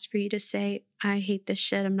contrast for you to say, I hate this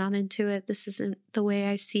shit, I'm not into it, this isn't the way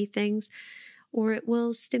I see things. Or it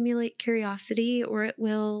will stimulate curiosity, or it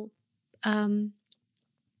will guide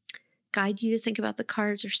you to think about the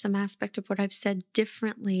cards or some aspect of what I've said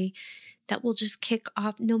differently that will just kick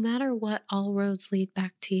off. No matter what, all roads lead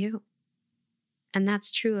back to you. And that's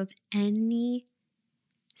true of any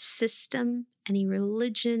system, any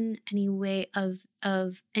religion, any way of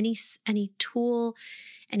any tool,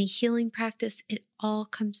 any healing practice, it all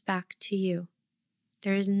comes back to you.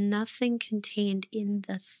 There is nothing contained in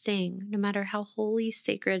the thing, no matter how holy,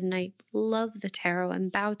 sacred, and I love the tarot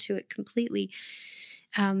and bow to it completely.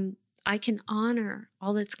 I can honor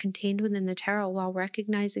all that's contained within the tarot while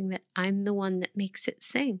recognizing that I'm the one that makes it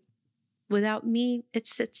sing. Without me, it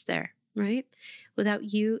sits there, right?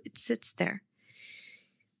 Without you, it sits there.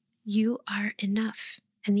 You are enough.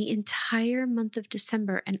 And the entire month of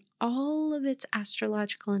December and all of its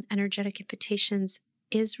astrological and energetic invitations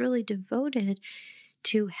is really devoted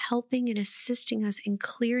to helping and assisting us in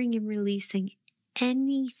clearing and releasing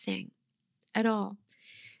anything at all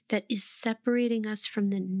that is separating us from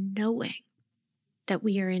the knowing that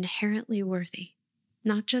we are inherently worthy.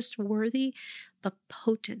 Not just worthy, but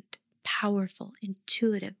potent, powerful,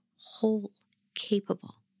 intuitive, whole,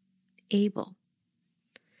 capable, able.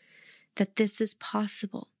 That this is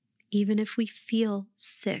possible, even if we feel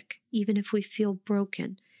sick, even if we feel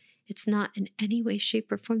broken. It's not in any way,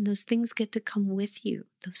 shape, or form. Those things get to come with you,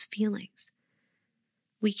 those feelings.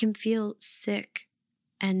 We can feel sick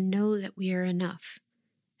and know that we are enough.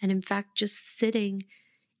 And in fact, just sitting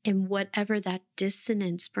in whatever that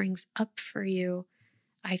dissonance brings up for you,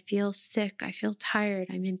 I feel sick, I feel tired,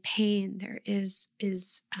 I'm in pain, there is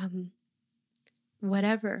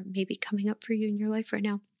whatever may be coming up for you in your life right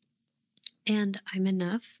now. And I'm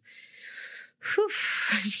enough. Whew.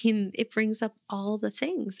 I mean, it brings up all the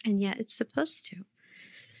things, and yet it's supposed to,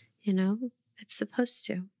 it's supposed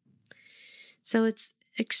to. So it's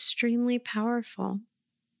extremely powerful.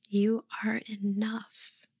 You are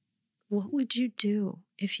enough. What would you do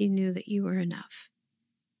if you knew that you were enough?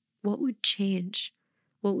 What would change?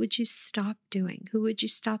 What would you stop doing? Who would you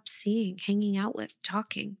stop seeing, hanging out with,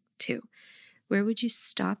 talking to? Where would you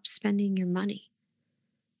stop spending your money?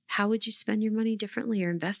 How would you spend your money differently or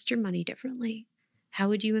invest your money differently? How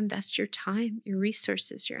would you invest your time, your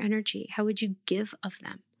resources, your energy? How would you give of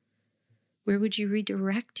them? Where would you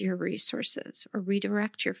redirect your resources or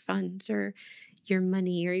redirect your funds or your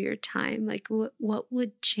money or your time? Like what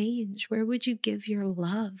would change? Where would you give your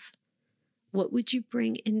love? What would you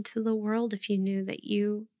bring into the world if you knew that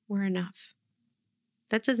you were enough?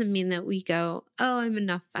 That doesn't mean that we go, oh, I'm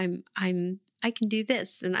enough. I can do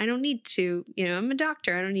this and I don't need to, I'm a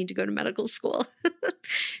doctor. I don't need to go to medical school.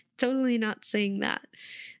 Totally not saying that.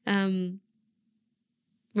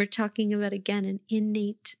 We're talking about, again, an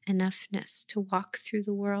innate enoughness to walk through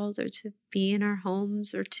the world or to be in our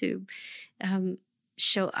homes or to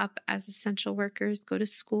show up as essential workers, go to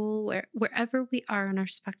school, wherever we are on our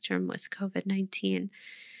spectrum with COVID-19.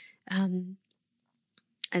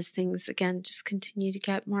 As things, again, just continue to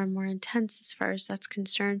get more and more intense as far as that's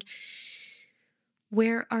concerned.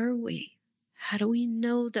 Where are we? How do we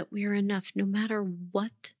know that we are enough no matter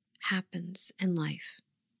what happens in life?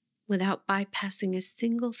 Without bypassing a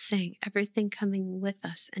single thing, everything coming with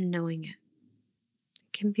us and knowing it.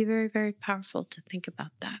 It can be very, very powerful to think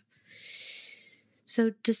about that.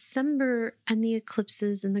 So December and the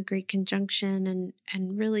eclipses and the Great Conjunction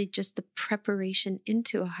and really just the preparation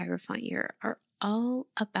into a Hierophant year are all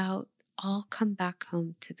come back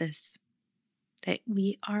home to this, that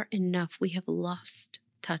we are enough. We have lost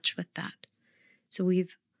touch with that. So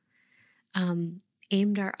we've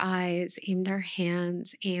aimed our eyes, aimed our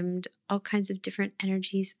hands, aimed all kinds of different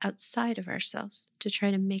energies outside of ourselves to try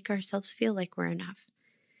to make ourselves feel like we're enough.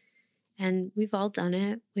 And we've all done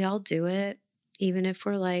it. We all do it. Even if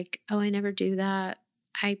we're like, oh, I never do that.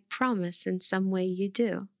 I promise in some way you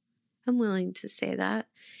do. I'm willing to say that.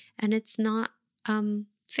 And it's not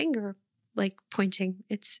finger like pointing.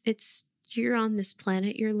 It's you're on this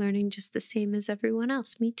planet. You're learning just the same as everyone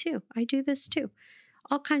else. Me too. I do this too.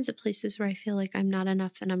 All kinds of places where I feel like I'm not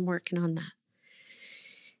enough and I'm working on that.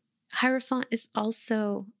 Hierophant is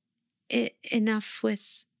also enough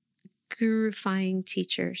with gurufying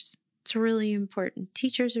teachers. It's really important.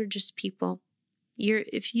 Teachers are just people.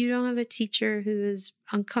 If you don't have a teacher who is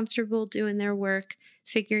uncomfortable doing their work,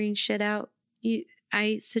 figuring shit out,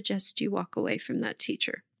 I suggest you walk away from that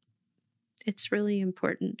teacher. It's really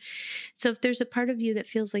important. So if there's a part of you that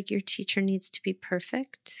feels like your teacher needs to be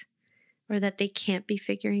perfect or that they can't be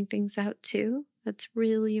figuring things out too, that's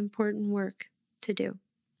really important work to do.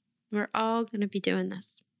 We're all going to be doing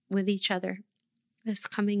this with each other this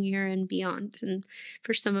coming year and beyond. And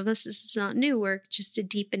for some of us, this is not new work, just a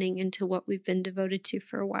deepening into what we've been devoted to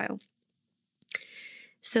for a while.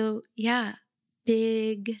 So yeah,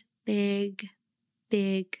 big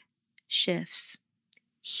shifts.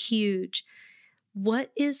 Huge.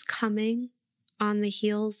 What is coming on the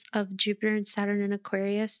heels of Jupiter and Saturn in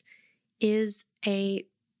Aquarius is a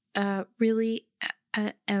really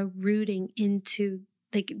a rooting into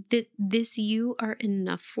like this you are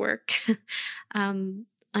enough work.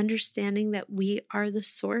 Understanding that we are the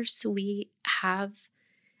source, we have,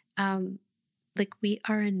 like we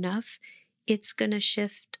are enough. It's going to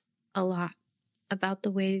shift a lot about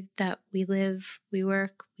the way that we live, we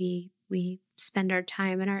work, we spend our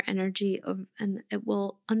time and our energy, and it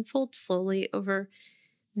will unfold slowly over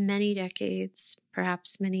many decades,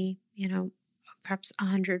 perhaps many, perhaps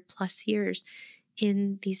 100+ years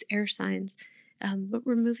in these air signs. But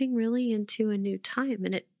we're moving really into a new time,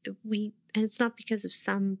 and it's not because of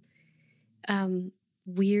some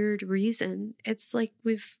weird reason. It's like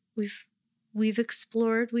we've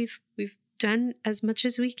explored, we've done as much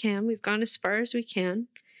as we can. We've gone as far as we can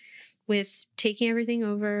with taking everything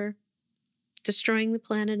over, destroying the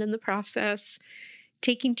planet in the process,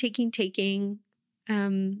 taking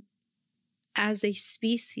as a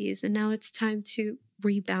species. And now it's time to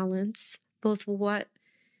rebalance both what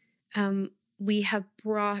we have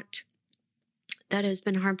brought that has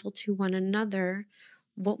been harmful to one another,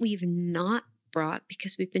 what we've not brought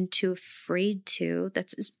because we've been too afraid to.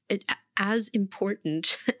 That's as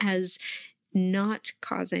important as not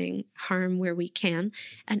causing harm where we can,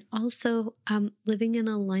 and also living in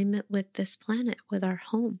alignment with this planet, with our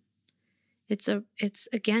home. It's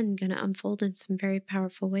again going to unfold in some very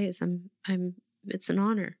powerful ways. It's an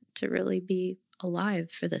honor to really be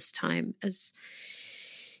alive for this time, as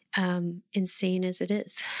insane as it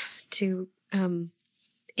is, to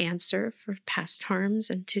answer for past harms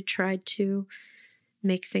and to try to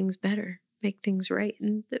make things better, make things right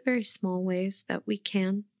in the very small ways that we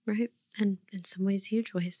can, right? And in some ways,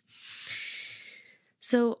 huge ways.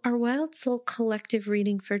 So our Wild Soul Collective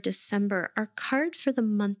reading for December, our card for the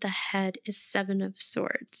month ahead is 7 of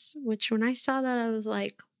Swords, which when I saw that, I was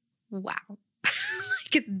like, wow,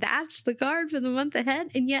 like that's the card for the month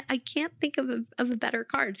ahead. And yet I can't think of a better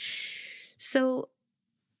card. So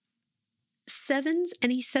sevens,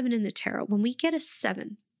 any 7 in the tarot, when we get a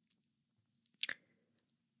 7,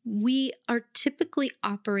 we are typically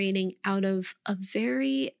operating out of a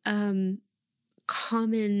very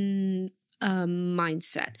common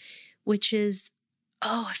mindset, which is,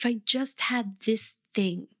 oh, if I just had this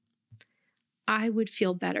thing, I would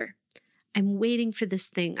feel better. I'm waiting for this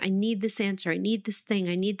thing. I need this answer. I need this thing.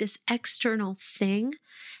 I need this external thing.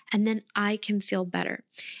 And then I can feel better.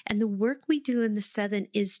 And the work we do in the 7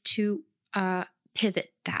 is to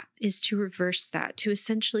pivot that, is to reverse that, to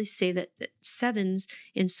essentially say that the 7s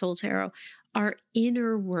in Soul Tarot are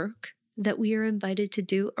inner work that we are invited to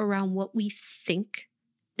do around what we think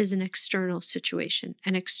is an external situation,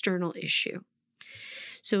 an external issue.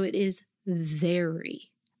 So it is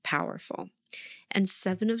very powerful. And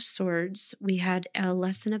 7 of Swords, we had a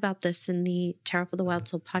lesson about this in the Tarot for the Wild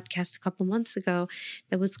Soul podcast a couple months ago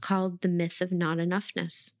that was called The Myth of Not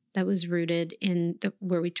Enoughness. That was rooted in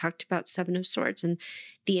where we talked about 7 of Swords. And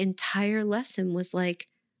the entire lesson was like,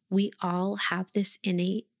 we all have this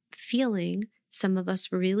innate feeling, some of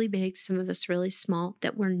us really big, some of us really small,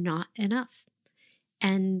 that we're not enough.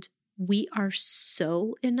 And we are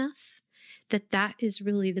so enough that is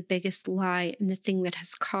really the biggest lie and the thing that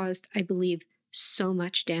has caused, I believe, so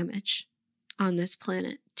much damage on this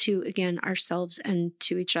planet to, again, ourselves and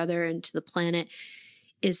to each other and to the planet,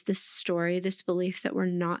 is this story, this belief that we're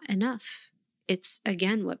not enough. It's,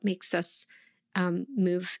 again, what makes us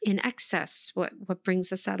move in excess, what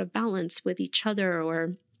brings us out of balance with each other,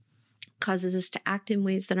 or causes us to act in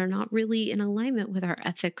ways that are not really in alignment with our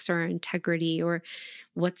ethics or our integrity or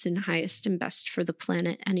what's in highest and best for the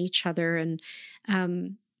planet and each other. And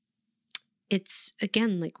it's,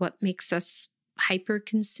 again, like what makes us hyper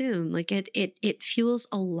consume. Like it fuels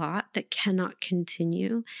a lot that cannot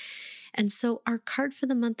continue. And so our card for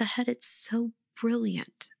the month ahead, it's so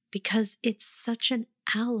brilliant because it's such an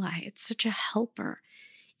ally. It's such a helper.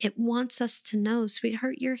 It wants us to know,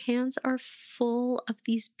 sweetheart, your hands are full of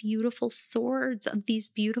these beautiful swords, of these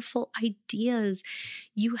beautiful ideas.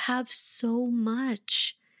 You have so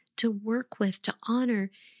much to work with, to honor.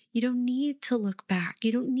 You don't need to look back.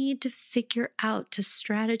 You don't need to figure out, to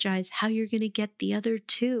strategize how you're going to get the other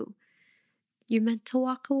two. You're meant to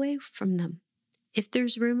walk away from them. If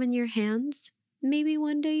there's room in your hands, maybe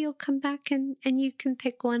one day you'll come back and you can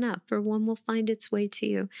pick one up, or one will find its way to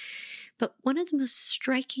you. But one of the most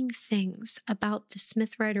striking things about the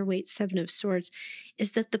Smith Rider-Waite 7 of Swords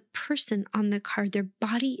is that the person on the card, their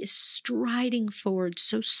body is striding forward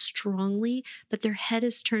so strongly, but their head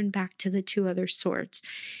is turned back to the 2 other swords.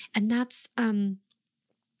 And that's,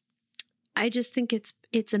 I just think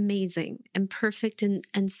it's amazing and perfect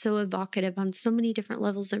and so evocative on so many different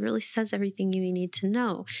levels. That really says everything you need to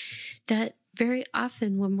know, that very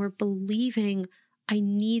often when we're believing I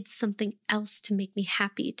need something else to make me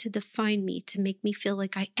happy, to define me, to make me feel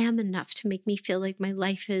like I am enough, to make me feel like my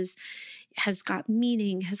life has got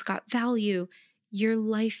meaning, has got value. Your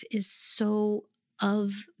life is so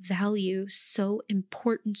of value, so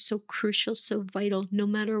important, so crucial, so vital, no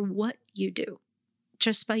matter what you do.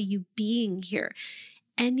 Just by you being here,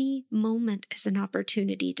 any moment is an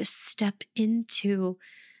opportunity to step into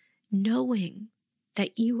knowing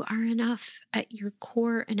that you are enough at your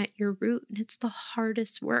core and at your root. And it's the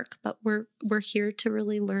hardest work, but we're here to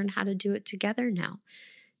really learn how to do it together now.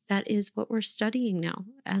 That is what we're studying now,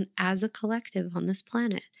 and as a collective on this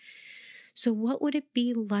planet. So what would it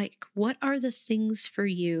be like? What are the things for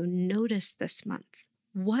you notice this month?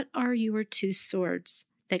 What are your two swords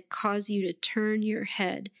that cause you to turn your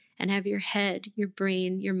head and have your head, your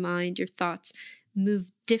brain, your mind, your thoughts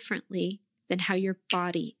move differently than how your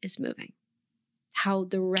body is moving, how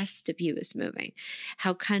the rest of you is moving,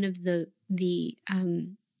 how kind of the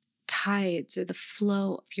tides or the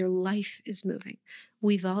flow of your life is moving?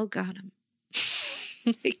 We've all got them.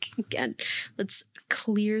 Again, let's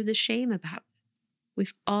clear the shame about it.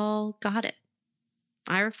 We've all got it.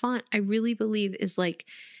 Hierophant, I really believe, is like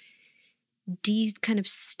kind of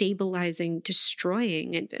stabilizing,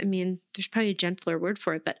 destroying. And I mean, there's probably a gentler word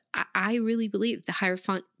for it, but I really believe the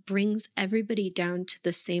Hierophant brings everybody down to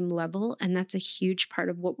the same level. And that's a huge part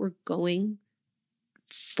of what we're going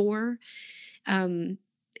for.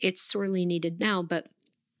 It's sorely needed now, but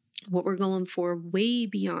what we're going for way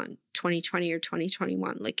beyond 2020 or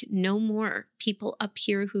 2021, like no more people up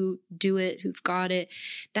here who do it, who've got it.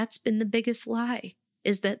 That's been the biggest lie,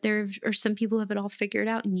 is that there are some people who have it all figured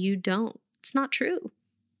out and you don't. It's not true.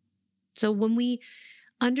 So when we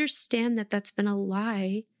understand that that's been a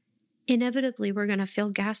lie, inevitably we're going to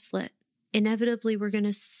feel gaslit. Inevitably we're going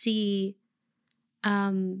to see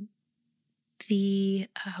what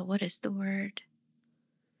is the word?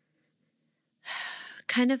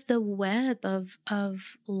 Kind of the web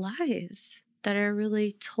of lies that are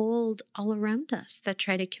really told all around us that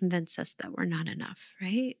try to convince us that we're not enough,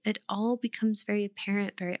 right? It all becomes very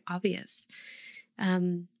apparent, very obvious.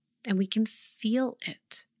 And we can feel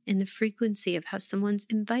it in the frequency of how someone's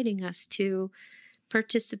inviting us to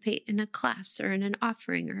participate in a class or in an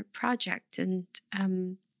offering or a project. And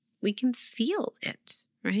we can feel it,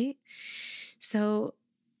 right? So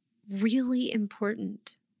really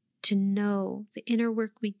important to know the inner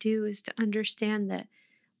work we do is to understand that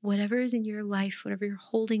whatever is in your life, whatever you're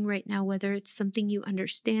holding right now, whether it's something you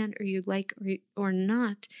understand or you like or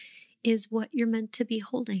not, is what you're meant to be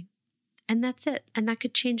holding. And that's it. And that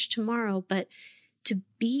could change tomorrow, but to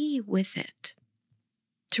be with it,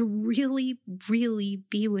 to really, really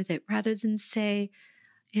be with it, rather than say,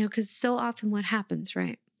 because so often what happens,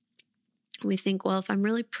 right? We think, well, if I'm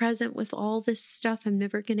really present with all this stuff, I'm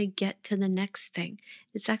never going to get to the next thing.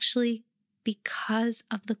 It's actually because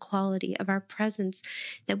of the quality of our presence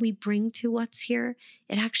that we bring to what's here.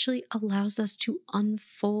 It actually allows us to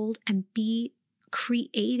unfold and be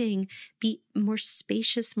creating, be more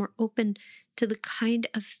spacious, more open to the kind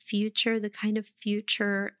of future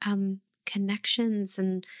connections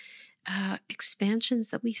and expansions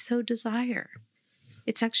that we so desire.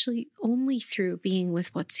 It's actually only through being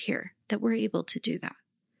with what's here that we're able to do that.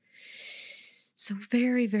 So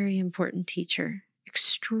very, very important teacher,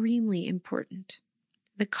 extremely important.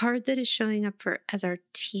 The card that is showing up as our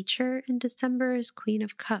teacher in December is Queen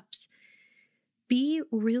of Cups. Be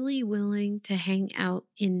really willing to hang out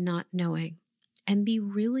in not knowing, and be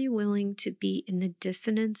really willing to be in the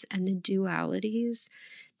dissonance and the dualities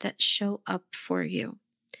that show up for you.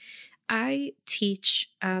 I teach,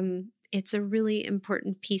 it's a really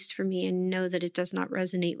important piece for me, and know that it does not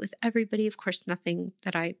resonate with everybody. Of course, nothing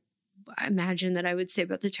that I imagine that I would say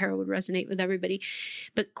about the tarot would resonate with everybody.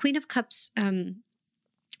 But Queen of Cups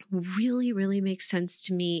really, really makes sense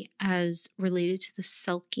to me as related to the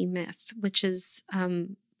Selkie myth, which is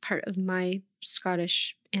part of my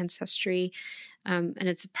Scottish ancestry, and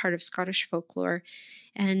it's a part of Scottish folklore.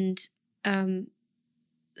 And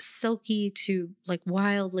Selkie, to like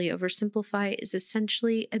wildly oversimplify, is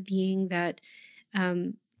essentially a being that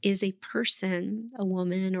is a person, a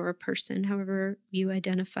woman or a person, however you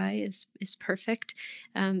identify is perfect.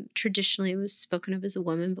 Traditionally, it was spoken of as a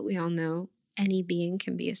woman, but we all know any being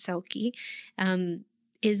can be a Selkie,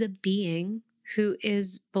 is a being who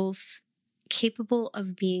is both capable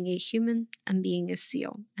of being a human and being a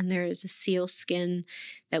seal. And there is a seal skin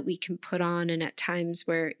that we can put on, and at times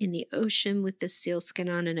we're in the ocean with the seal skin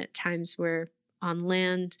on, and at times we're on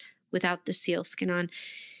land without the seal skin on.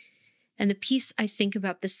 And the piece I think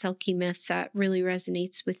about the Selkie myth that really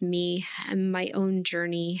resonates with me and my own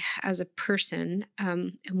journey as a person,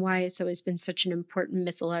 and why it's always been such an important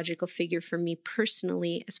mythological figure for me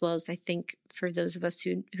personally, as well as I think for those of us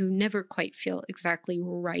who never quite feel exactly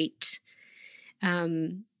right,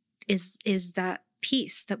 is that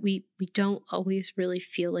piece that we don't always really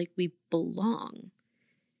feel like we belong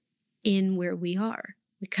in where we are.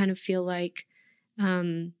 We kind of feel like,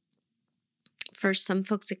 for some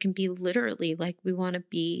folks, it can be literally like we want to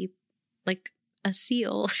be like a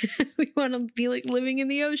seal. We want to be like living in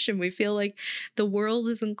the ocean. We feel like the world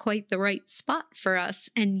isn't quite the right spot for us.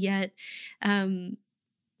 And yet,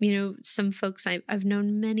 some folks I've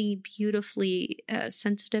known many beautifully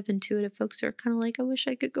sensitive, intuitive folks who are kind of like, I wish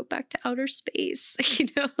I could go back to outer space,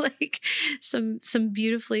 like some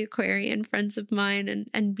beautifully Aquarian friends of mine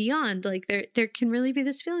and beyond. Like there can really be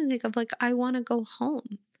this feeling of like, I want to go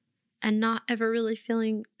home, and not ever really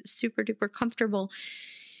feeling super duper comfortable.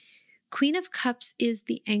 Queen of Cups is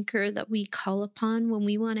the anchor that we call upon when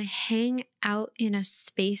we want to hang out in a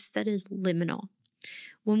space that is liminal,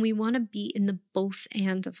 when we want to be in the both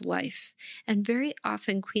and of life. And very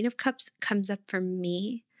often Queen of Cups comes up for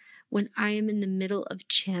me when I am in the middle of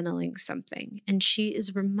channeling something. And she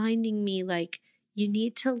is reminding me, like, you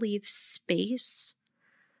need to leave space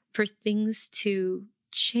for things to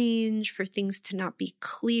change, for things to not be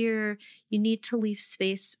clear. You need to leave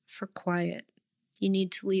space for quiet. You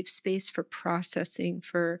need to leave space for processing,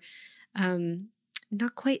 for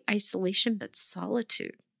not quite isolation, but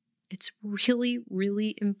solitude. It's really,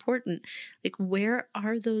 really important. Like, where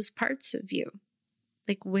are those parts of you?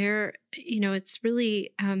 Like, where, it's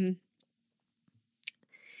really,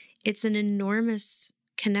 it's an enormous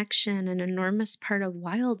connection, an enormous part of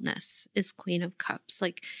wildness is Queen of Cups.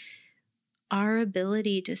 Like, our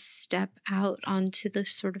ability to step out onto the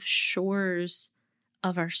sort of shores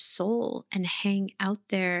of our soul and hang out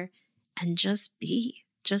there and just be,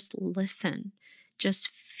 just listen, just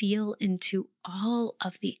feel into all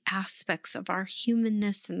of the aspects of our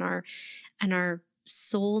humanness and our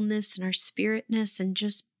soulness and our spiritness, and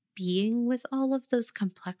just being with all of those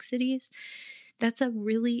complexities. That's a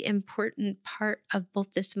really important part of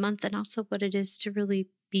both this month and also what it is to really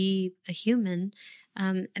be a human.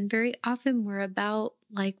 And very often we're about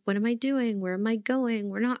like, what am I doing? Where am I going?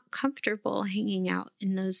 We're not comfortable hanging out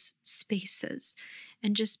in those spaces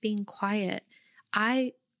and just being quiet.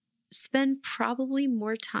 I spend probably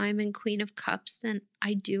more time in Queen of Cups than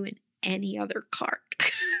I do in any other card.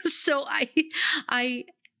 So I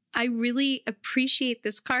really appreciate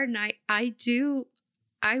this card. And I have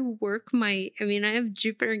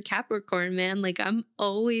Jupiter and Capricorn, man. Like,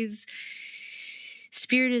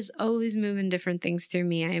 Spirit is always moving different things through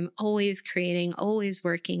me. I am always creating, always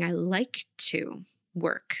working. I like to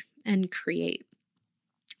work and create.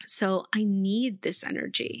 So I need this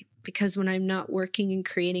energy, because when I'm not working and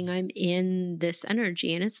creating, I'm in this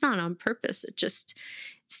energy, and it's not on purpose. It's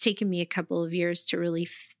taken me a couple of years to really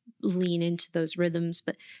lean into those rhythms,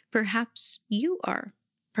 but perhaps you are.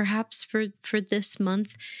 Perhaps for this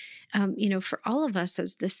month, for all of us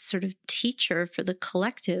as this sort of teacher for the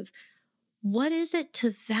collective, what is it to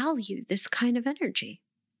value this kind of energy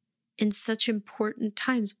in such important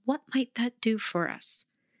times? What might that do for us?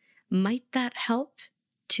 Might that help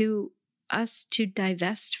to us to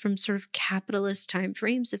divest from sort of capitalist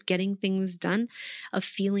timeframes of getting things done, of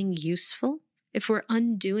feeling useful? If we're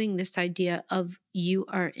undoing this idea of you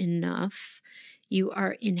are enough, you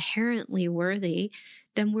are inherently worthy,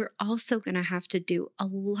 then we're also going to have to do a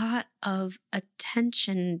lot of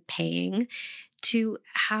attention paying to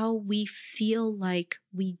how we feel like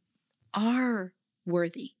we are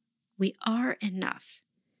worthy. We are enough.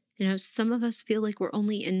 Some of us feel like we're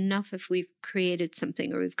only enough if we've created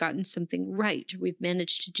something, or we've gotten something right, or we've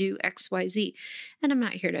managed to do X, Y, Z. And I'm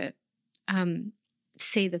not here to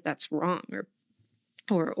say that that's wrong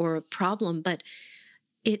or a problem, but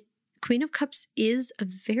Queen of Cups is a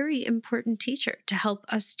very important teacher to help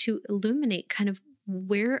us to illuminate kind of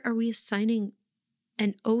where are we assigning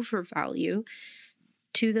an overvalue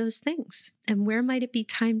to those things, and where might it be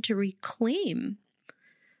time to reclaim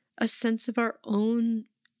a sense of our own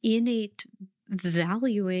innate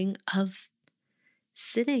valuing of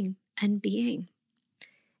sitting and being,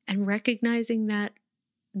 and recognizing that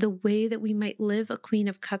the way that we might live a Queen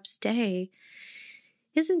of Cups day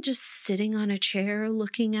isn't just sitting on a chair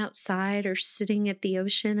looking outside, or sitting at the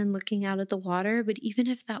ocean and looking out at the water, but even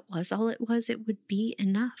if that was all it was, it would be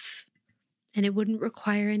enough. And it wouldn't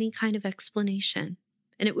require any kind of explanation.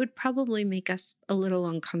 And it would probably make us a little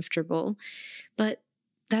uncomfortable, but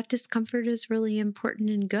that discomfort is really important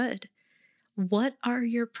and good. What are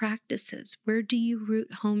your practices? Where do you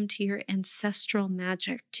root home to your ancestral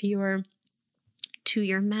magic, to your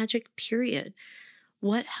magic period?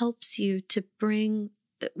 What helps you to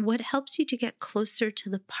get closer to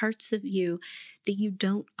the parts of you that you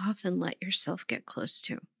don't often let yourself get close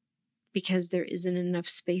to because there isn't enough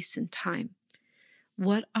space and time?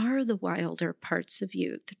 What are the wilder parts of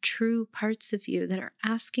you, the true parts of you that are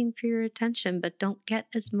asking for your attention but don't get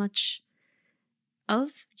as much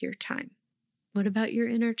of your time? What about your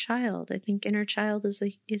inner child? I think inner child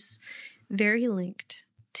is very linked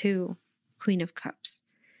to Queen of Cups.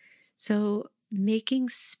 So making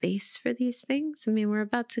space for these things. I mean, we're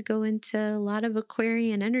about to go into a lot of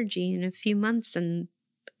Aquarian energy in a few months, and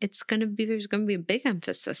there's going to be a big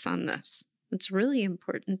emphasis on this. It's really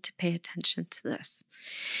important to pay attention to this.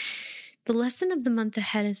 The lesson of the month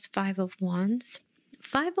ahead is Five of Wands.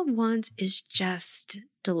 Five of Wands is just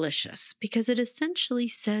delicious because it essentially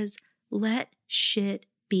says, let shit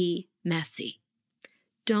be messy.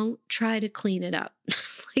 Don't try to clean it up.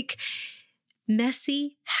 Like,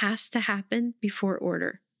 messy has to happen before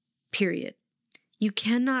order, period. You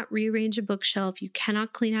cannot rearrange a bookshelf. You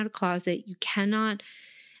cannot clean out a closet. You cannot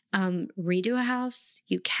redo a house.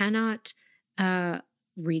 You cannot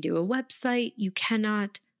redo a website. You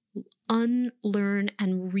cannot unlearn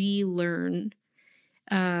and relearn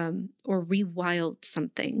or rewild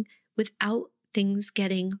something without things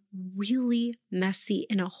getting really messy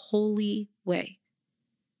in a holy way.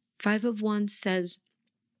 Five of Wands says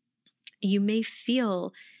you may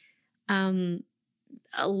feel a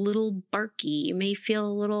little barky. You may feel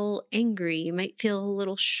a little angry. You might feel a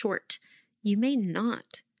little short. You may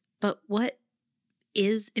not. But what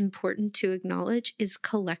is important to acknowledge is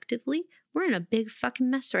collectively, we're in a big fucking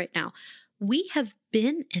mess right now. We have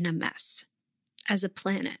been in a mess as a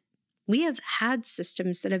planet. We have had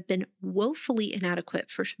systems that have been woefully inadequate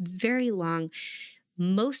for very long.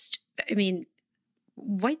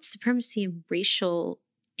 White supremacy and racial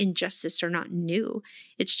injustice are not new.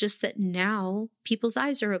 It's just that now people's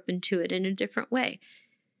eyes are open to it in a different way.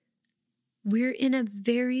 We're in a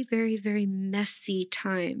very, very, very messy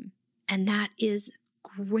time. And that is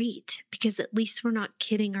great because at least we're not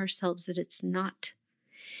kidding ourselves that it's not.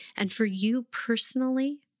 And for you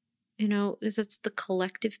personally, it's the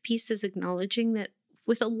collective piece is acknowledging that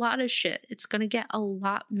with a lot of shit, it's going to get a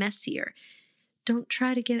lot messier. Don't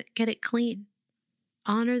try to get it clean.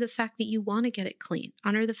 Honor the fact that you want to get it clean.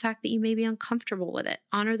 Honor the fact that you may be uncomfortable with it.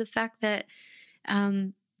 Honor the fact that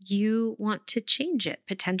you want to change it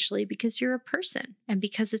potentially because you're a person and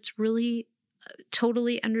because it's really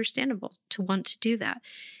totally understandable to want to do that.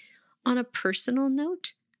 On a personal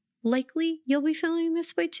note, likely you'll be feeling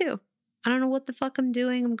this way too. I don't know what the fuck I'm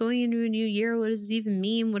doing. I'm going into a new year. What does it even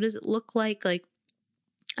mean? What does it look like? Like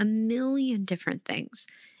a million different things.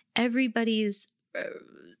 Everybody's,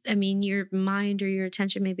 your mind or your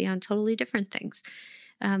attention may be on totally different things.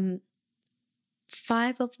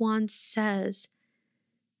 Five of Wands says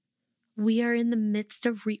we are in the midst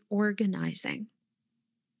of reorganizing.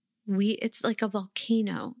 It's like a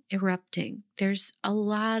volcano erupting. There's a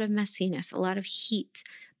lot of messiness, a lot of heat,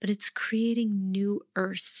 but it's creating new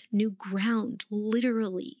earth, new ground,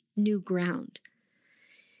 literally new ground.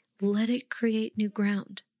 Let it create new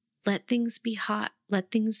ground. Let things be hot. Let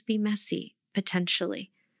things be messy,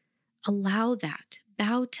 potentially. Allow that.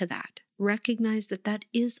 Bow to that. Recognize that that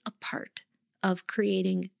is a part of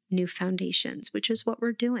creating new foundations, which is what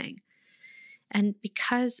we're doing. And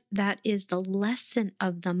because that is the lesson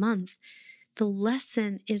of the month, the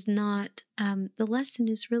lesson is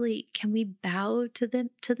really, can we bow to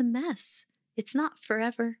the mess? It's not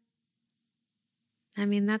forever.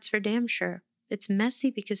 That's for damn sure. It's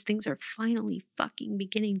messy because things are finally fucking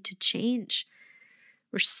beginning to change.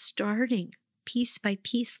 We're starting piece by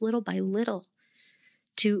piece, little by little,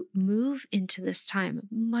 to move into this time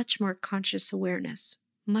of much more conscious awareness,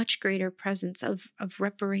 much greater presence of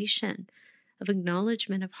reparation, of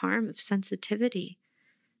acknowledgement of harm, of sensitivity.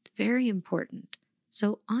 It's very important.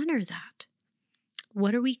 So honor that.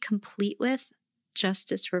 What are we complete with?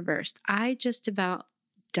 Justice reversed. I just about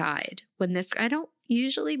died when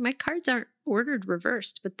my cards aren't ordered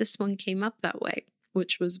reversed, but this one came up that way,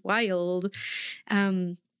 which was wild.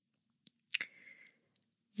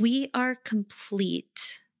 We are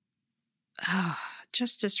complete. Oh,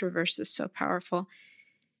 justice reversed is so powerful.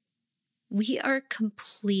 We are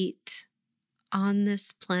complete on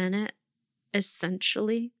this planet,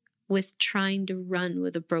 essentially, with trying to run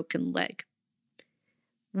with a broken leg.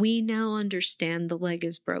 We now understand the leg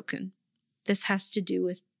is broken. This has to do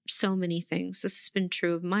with so many things. This has been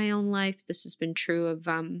true of my own life. This has been true of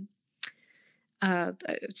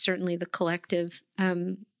certainly the collective.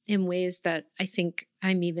 in ways that I think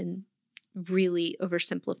I'm even really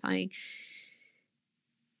oversimplifying.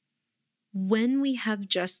 When we have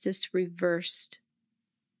justice reversed,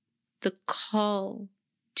 the call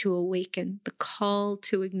to awaken, the call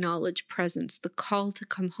to acknowledge presence, the call to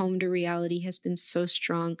come home to reality has been so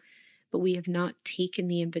strong, but we have not taken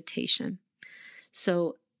the invitation.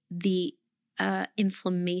 So the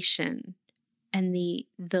inflammation and the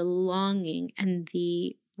longing and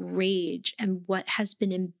the rage and what has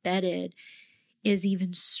been embedded is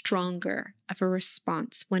even stronger of a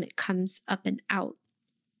response when it comes up and out.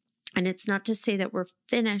 And it's not to say that we're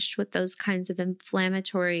finished with those kinds of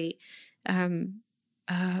inflammatory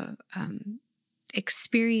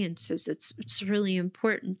experiences. It's really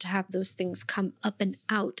important to have those things come up and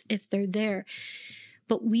out if they're there.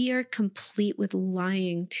 But we are complete with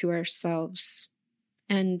lying to ourselves.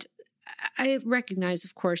 And I recognize,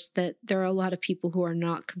 of course, that there are a lot of people who are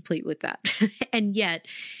not complete with that. And yet,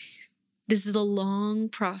 this is a long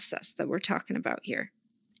process that we're talking about here.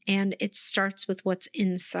 And it starts with what's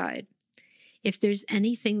inside. If there's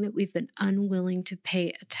anything that we've been unwilling to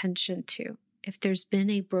pay attention to, if there's been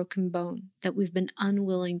a broken bone that we've been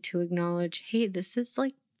unwilling to acknowledge, hey, this is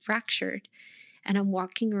like fractured, and I'm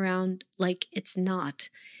walking around like it's not.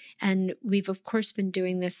 And we've, of course, been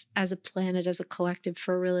doing this as a planet, as a collective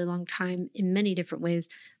for a really long time in many different ways,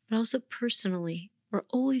 but also personally. We're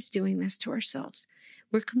always doing this to ourselves.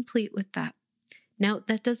 We're complete with that. Now,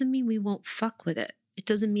 that doesn't mean we won't fuck with it. It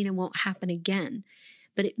doesn't mean it won't happen again.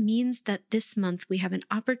 But it means that this month we have an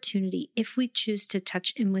opportunity, if we choose to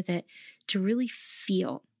touch in with it, to really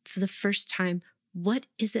feel for the first time, what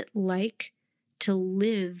is it like to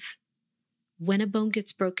live when a bone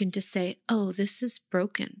gets broken, to say, oh, this is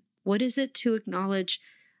broken. What is it to acknowledge,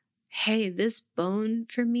 hey, this bone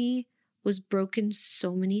for me was broken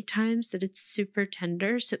so many times that it's super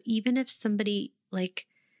tender. So even if somebody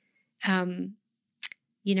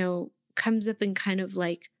comes up and kind of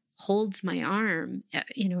like holds my arm,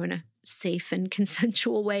 in a safe and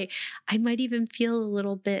consensual way, I might even feel a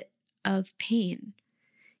little bit of pain.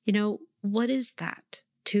 What is that?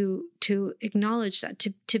 To acknowledge that,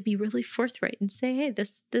 to be really forthright and say, hey,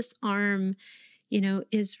 this arm,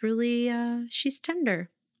 is really, she's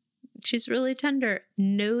tender. She's really tender.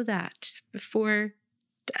 Know that before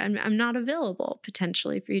I'm not available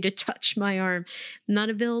potentially for you to touch my arm. I'm not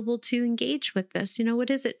available to engage with this. What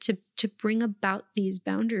is it to bring about these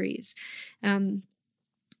boundaries? And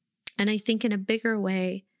I think in a bigger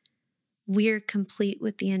way, we're complete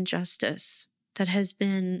with the injustice that has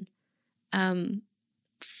been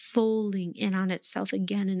folding in on itself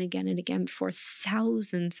again and again and again for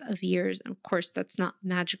thousands of years. And of course, that's not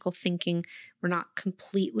magical thinking. We're not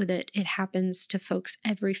complete with it. It happens to folks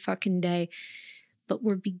every fucking day. But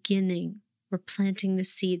we're planting the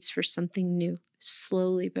seeds for something new,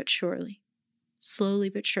 slowly but surely. Slowly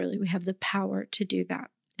but surely, we have the power to do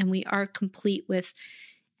that. And we are complete with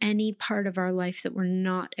any part of our life that we're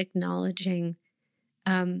not acknowledging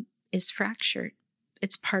is fractured.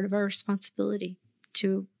 It's part of our responsibility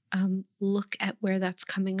to look at where that's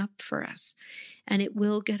coming up for us. And it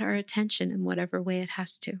will get our attention in whatever way it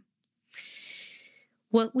has to.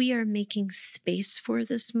 What we are making space for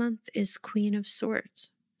this month is Queen of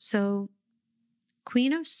Swords. So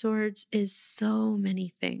Queen of Swords is so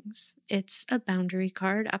many things. It's a boundary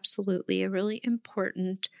card, absolutely, a really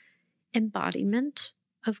important embodiment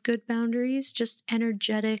of good boundaries, just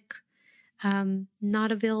energetic,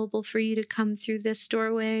 not available for you to come through this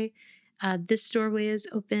doorway. This doorway is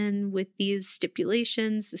open with these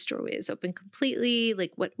stipulations. This doorway is open completely,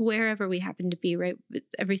 wherever we happen to be, right?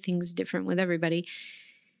 Everything's different with everybody.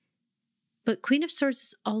 But Queen of Swords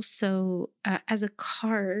is also, as a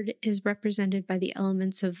card, is represented by the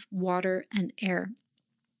elements of water and air.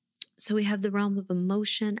 So we have the realm of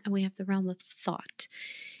emotion and we have the realm of thought.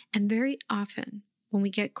 And very often when we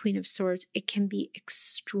get Queen of Swords, it can be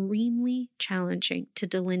extremely challenging to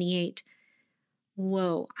delineate,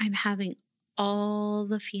 whoa, I'm having all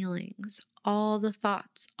the feelings, all the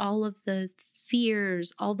thoughts, all of the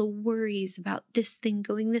fears, all the worries about this thing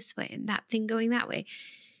going this way and that thing going that way.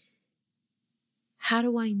 How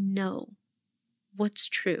do I know what's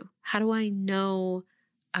true? How do I know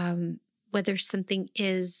whether something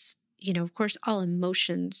is, of course, all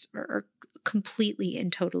emotions are completely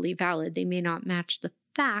and totally valid. They may not match the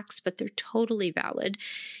facts, but they're totally valid.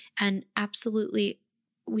 And absolutely,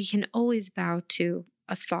 we can always bow to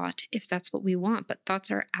a thought if that's what we want, but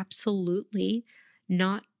thoughts are absolutely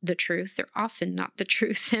not the truth. They're often not the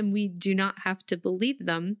truth, and we do not have to believe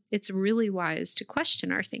them. It's really wise to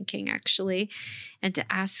question our thinking, actually, and to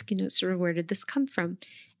ask, sort of, where did this come from?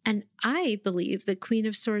 And I believe the Queen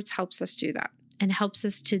of Swords helps us do that. and helps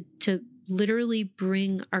us to literally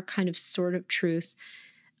bring our kind of sword of truth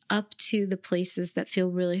up to the places that feel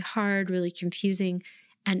really hard, really confusing,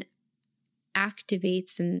 and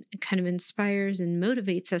activates and kind of inspires and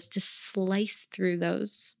motivates us to slice through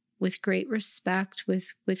those with great respect,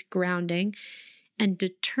 with grounding, and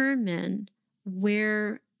determine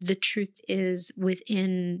where the truth is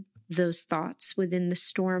within those thoughts, within the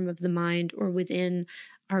storm of the mind, or within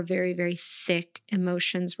our very, very thick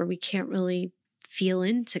emotions where we can't really feel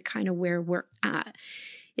into kind of where we're at.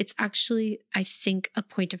 It's actually, I think, a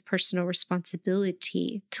point of personal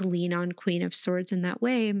responsibility to lean on Queen of Swords in that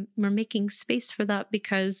way. We're making space for that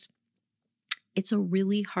because it's a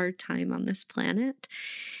really hard time on this planet,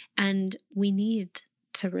 and we need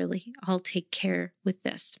to really all take care with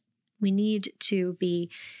this. We need to be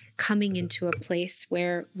coming into a place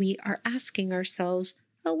where we are asking ourselves,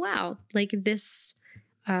 oh, wow, like this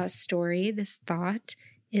story, this thought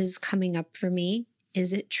is coming up for me.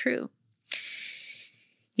 Is it true?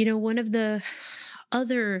 You know, one of the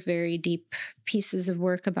other very deep pieces of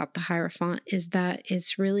work about the Hierophant is that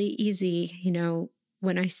it's really easy. You know,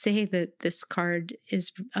 when I say that this card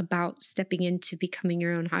is about stepping into becoming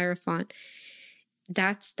your own Hierophant,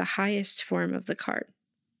 that's the highest form of the card.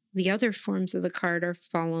 The other forms of the card are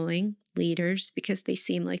following leaders because they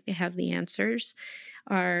seem like they have the answers,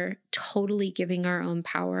 are totally giving our own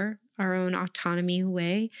power, our own autonomy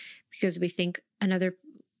away because we think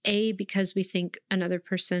because we think another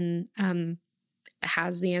person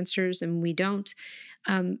has the answers and we don't,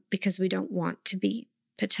 because we don't want to be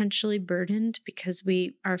potentially burdened, because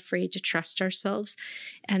we are afraid to trust ourselves.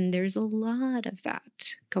 And there's a lot of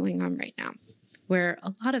that going on right now, where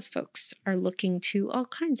a lot of folks are looking to all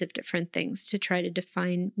kinds of different things to try to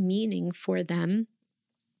define meaning for them.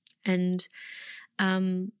 And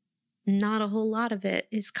not a whole lot of it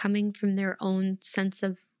is coming from their own sense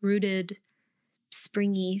of rooted,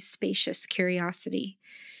 springy, spacious curiosity.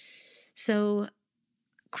 So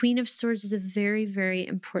Queen of Swords is a very, very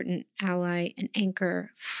important ally and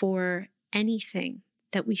anchor for anything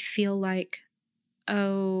that we feel like,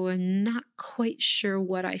 oh, I'm not quite sure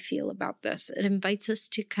what I feel about this. It invites us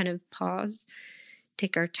to kind of pause,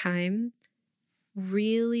 take our time,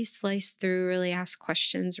 really slice through, really ask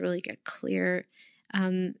questions, really get clear,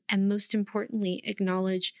 and most importantly,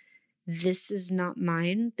 acknowledge this is not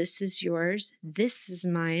mine, this is yours, this is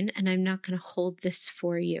mine, and I'm not going to hold this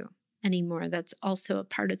for you anymore. That's also a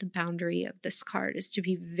part of the boundary of this card, is to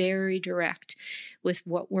be very direct with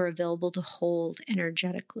what we're available to hold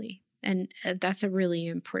energetically. And that's a really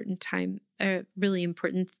important time, a really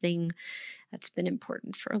important thing that's been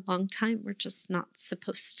important for a long time. We're just not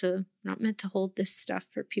meant to hold this stuff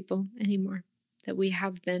for people anymore that we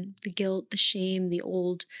have been. The guilt, the shame, the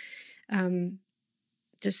old,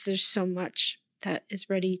 there's so much that is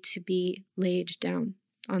ready to be laid down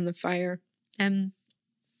on the fire. And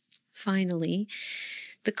finally,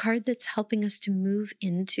 the card that's helping us to move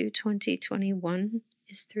into 2021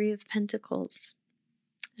 is Three of Pentacles.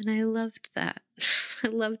 And I loved that. I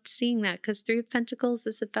loved seeing that because Three of Pentacles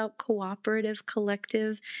is about cooperative,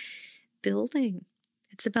 collective building.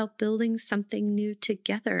 It's about building something new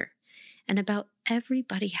together, and about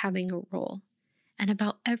everybody having a role, and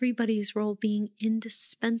about everybody's role being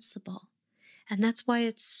indispensable. And that's why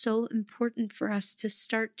it's so important for us to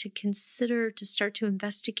start to consider, to start to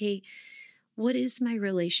investigate, what is my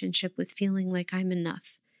relationship with feeling like I'm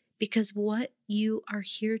enough? Because what you are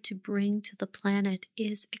here to bring to the planet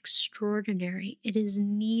is extraordinary. It is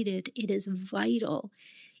needed. It is vital,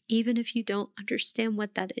 even if you don't understand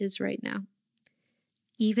what that is right now.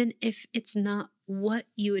 Even if it's not what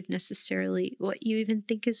you even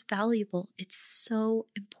think is valuable, it's so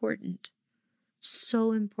important.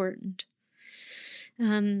 So important.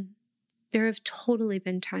 There have totally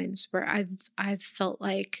been times where I've felt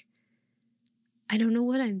like I don't know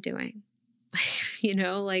what I'm doing. You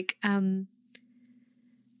know, like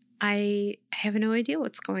I have no idea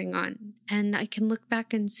what's going on. And I can look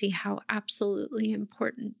back and see how absolutely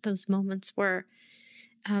important those moments were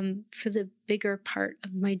for the bigger part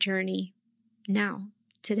of my journey now,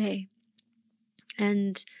 today.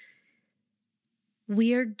 And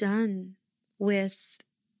we are done with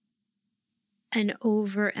an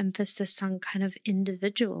overemphasis on kind of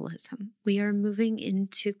individualism. We are moving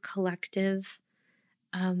into collective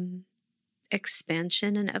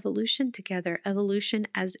expansion and evolution together. Evolution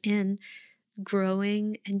as in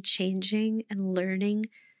growing and changing and learning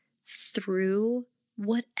through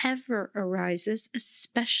whatever arises,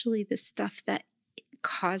 especially the stuff that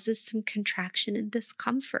causes some contraction and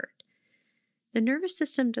discomfort. The nervous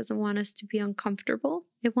system doesn't want us to be uncomfortable.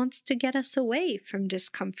 It wants to get us away from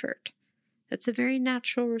discomfort. That's a very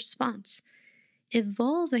natural response.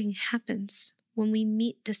 evolving happens when we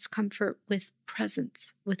meet discomfort with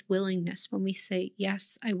presence, with willingness, when we say,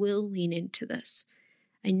 yes, I will lean into this.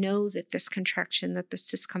 I know that this contraction, that this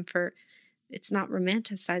discomfort, it's not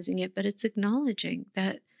romanticizing it, but it's acknowledging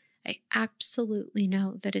that I absolutely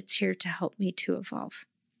know that it's here to help me to evolve.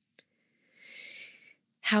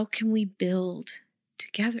 How can we build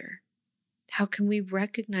together? How can we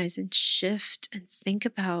recognize and shift and think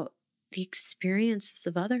about the experiences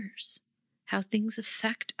of others, how things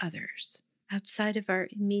affect others outside of our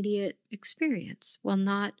immediate experience while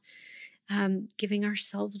not giving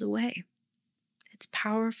ourselves away? It's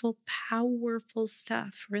powerful, powerful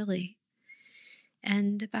stuff, really.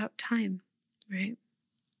 And about time, right?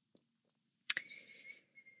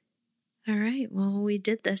 All right, well, we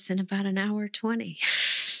did this in about an hour 20,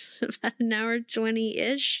 about an hour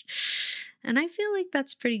 20-ish. And I feel like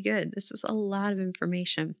that's pretty good. This was a lot of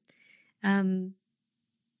information.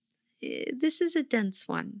 This is a dense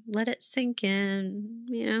one. Let it sink in,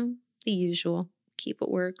 the usual. Keep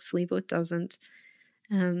what works, leave what doesn't.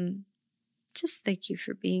 Just thank you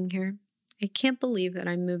for being here. I can't believe that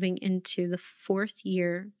I'm moving into the 4th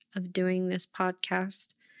year of doing this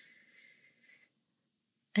podcast.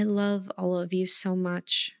 I love all of you so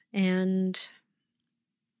much, and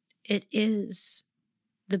it is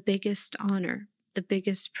the biggest honor, the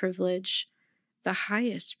biggest privilege, the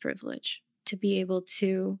highest privilege to be able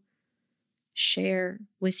to share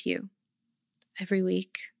with you every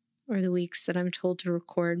week or the weeks that I'm told to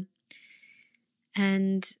record.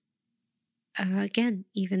 And again,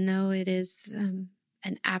 even though it is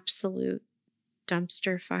an absolute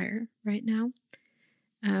dumpster fire right now,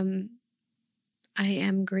 I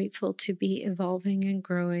am grateful to be evolving and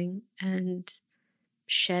growing and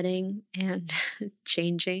shedding and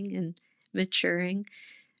changing and maturing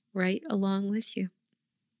right along with you.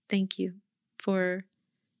 Thank you for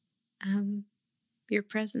your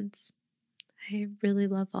presence. I really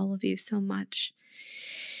love all of you so much.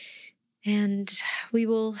 And we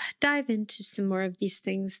will dive into some more of these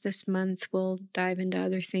things this month. We'll dive into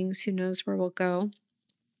other things. Who knows where we'll go.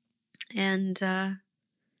 And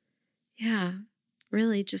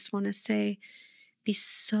really just want to say, be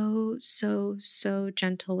so, so, so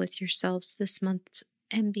gentle with yourselves this month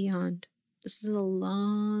and beyond. This is a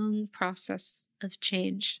long process of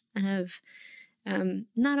change and of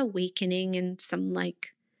not awakening in some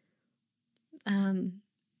like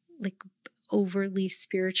overly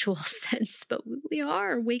spiritual sense, but we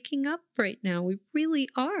are waking up right now. We really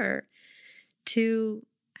are, to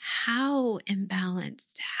how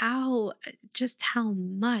imbalanced, how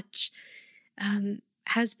much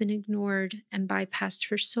has been ignored and bypassed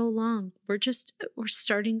for so long. We're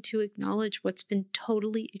starting to acknowledge what's been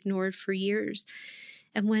totally ignored for years.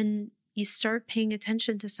 And when you start paying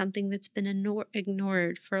attention to something that's been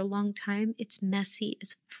ignored for a long time, it's messy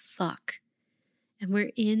as fuck. And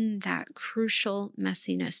we're in that crucial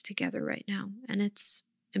messiness together right now. And it's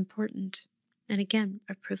important. And again,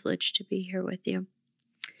 a privilege to be here with you.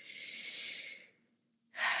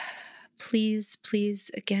 Please,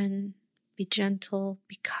 please, again, be gentle,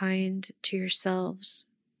 be kind to yourselves.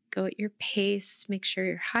 Go at your pace. Make sure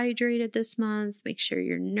you're hydrated this month. Make sure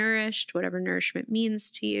you're nourished, whatever nourishment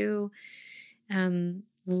means to you.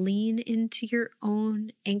 Lean into your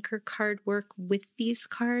own anchor card work with these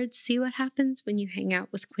cards. See what happens when you hang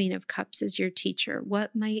out with Queen of Cups as your teacher.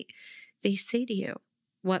 What might they say to you?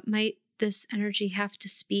 What might this energy have to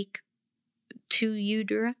speak to you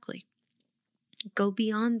directly? Go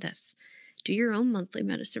beyond this. Do your own monthly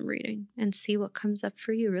medicine reading and see what comes up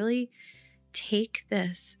for you. Really take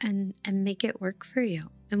this and make it work for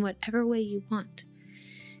you in whatever way you want.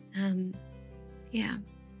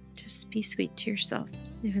 Just be sweet to yourself,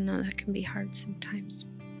 even though that can be hard sometimes.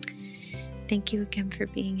 Thank you again for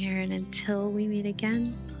being here, and until we meet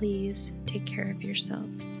again, please take care of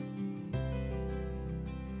yourselves.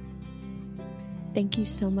 Thank you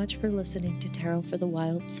so much for listening to Tarot for the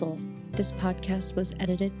Wild Soul. This podcast was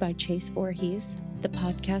edited by Chase Voorhees. The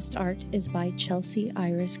podcast art is by Chelsea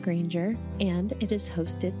Iris Granger, and it is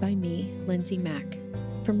hosted by me, Lindsay Mack.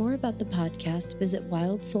 For more about the podcast, visit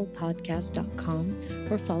wildsoulpodcast.com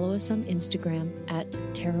or follow us on Instagram at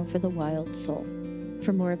Tarot for the Wild Soul.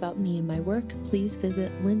 For more about me and my work, please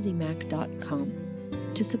visit lindsaymack.com.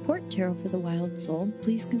 To support Tarot for the Wild Soul,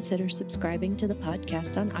 please consider subscribing to the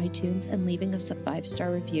podcast on iTunes and leaving us a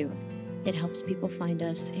 5-star review. It helps people find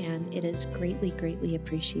us, and it is greatly, greatly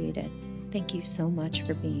appreciated. Thank you so much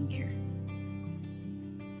for being here.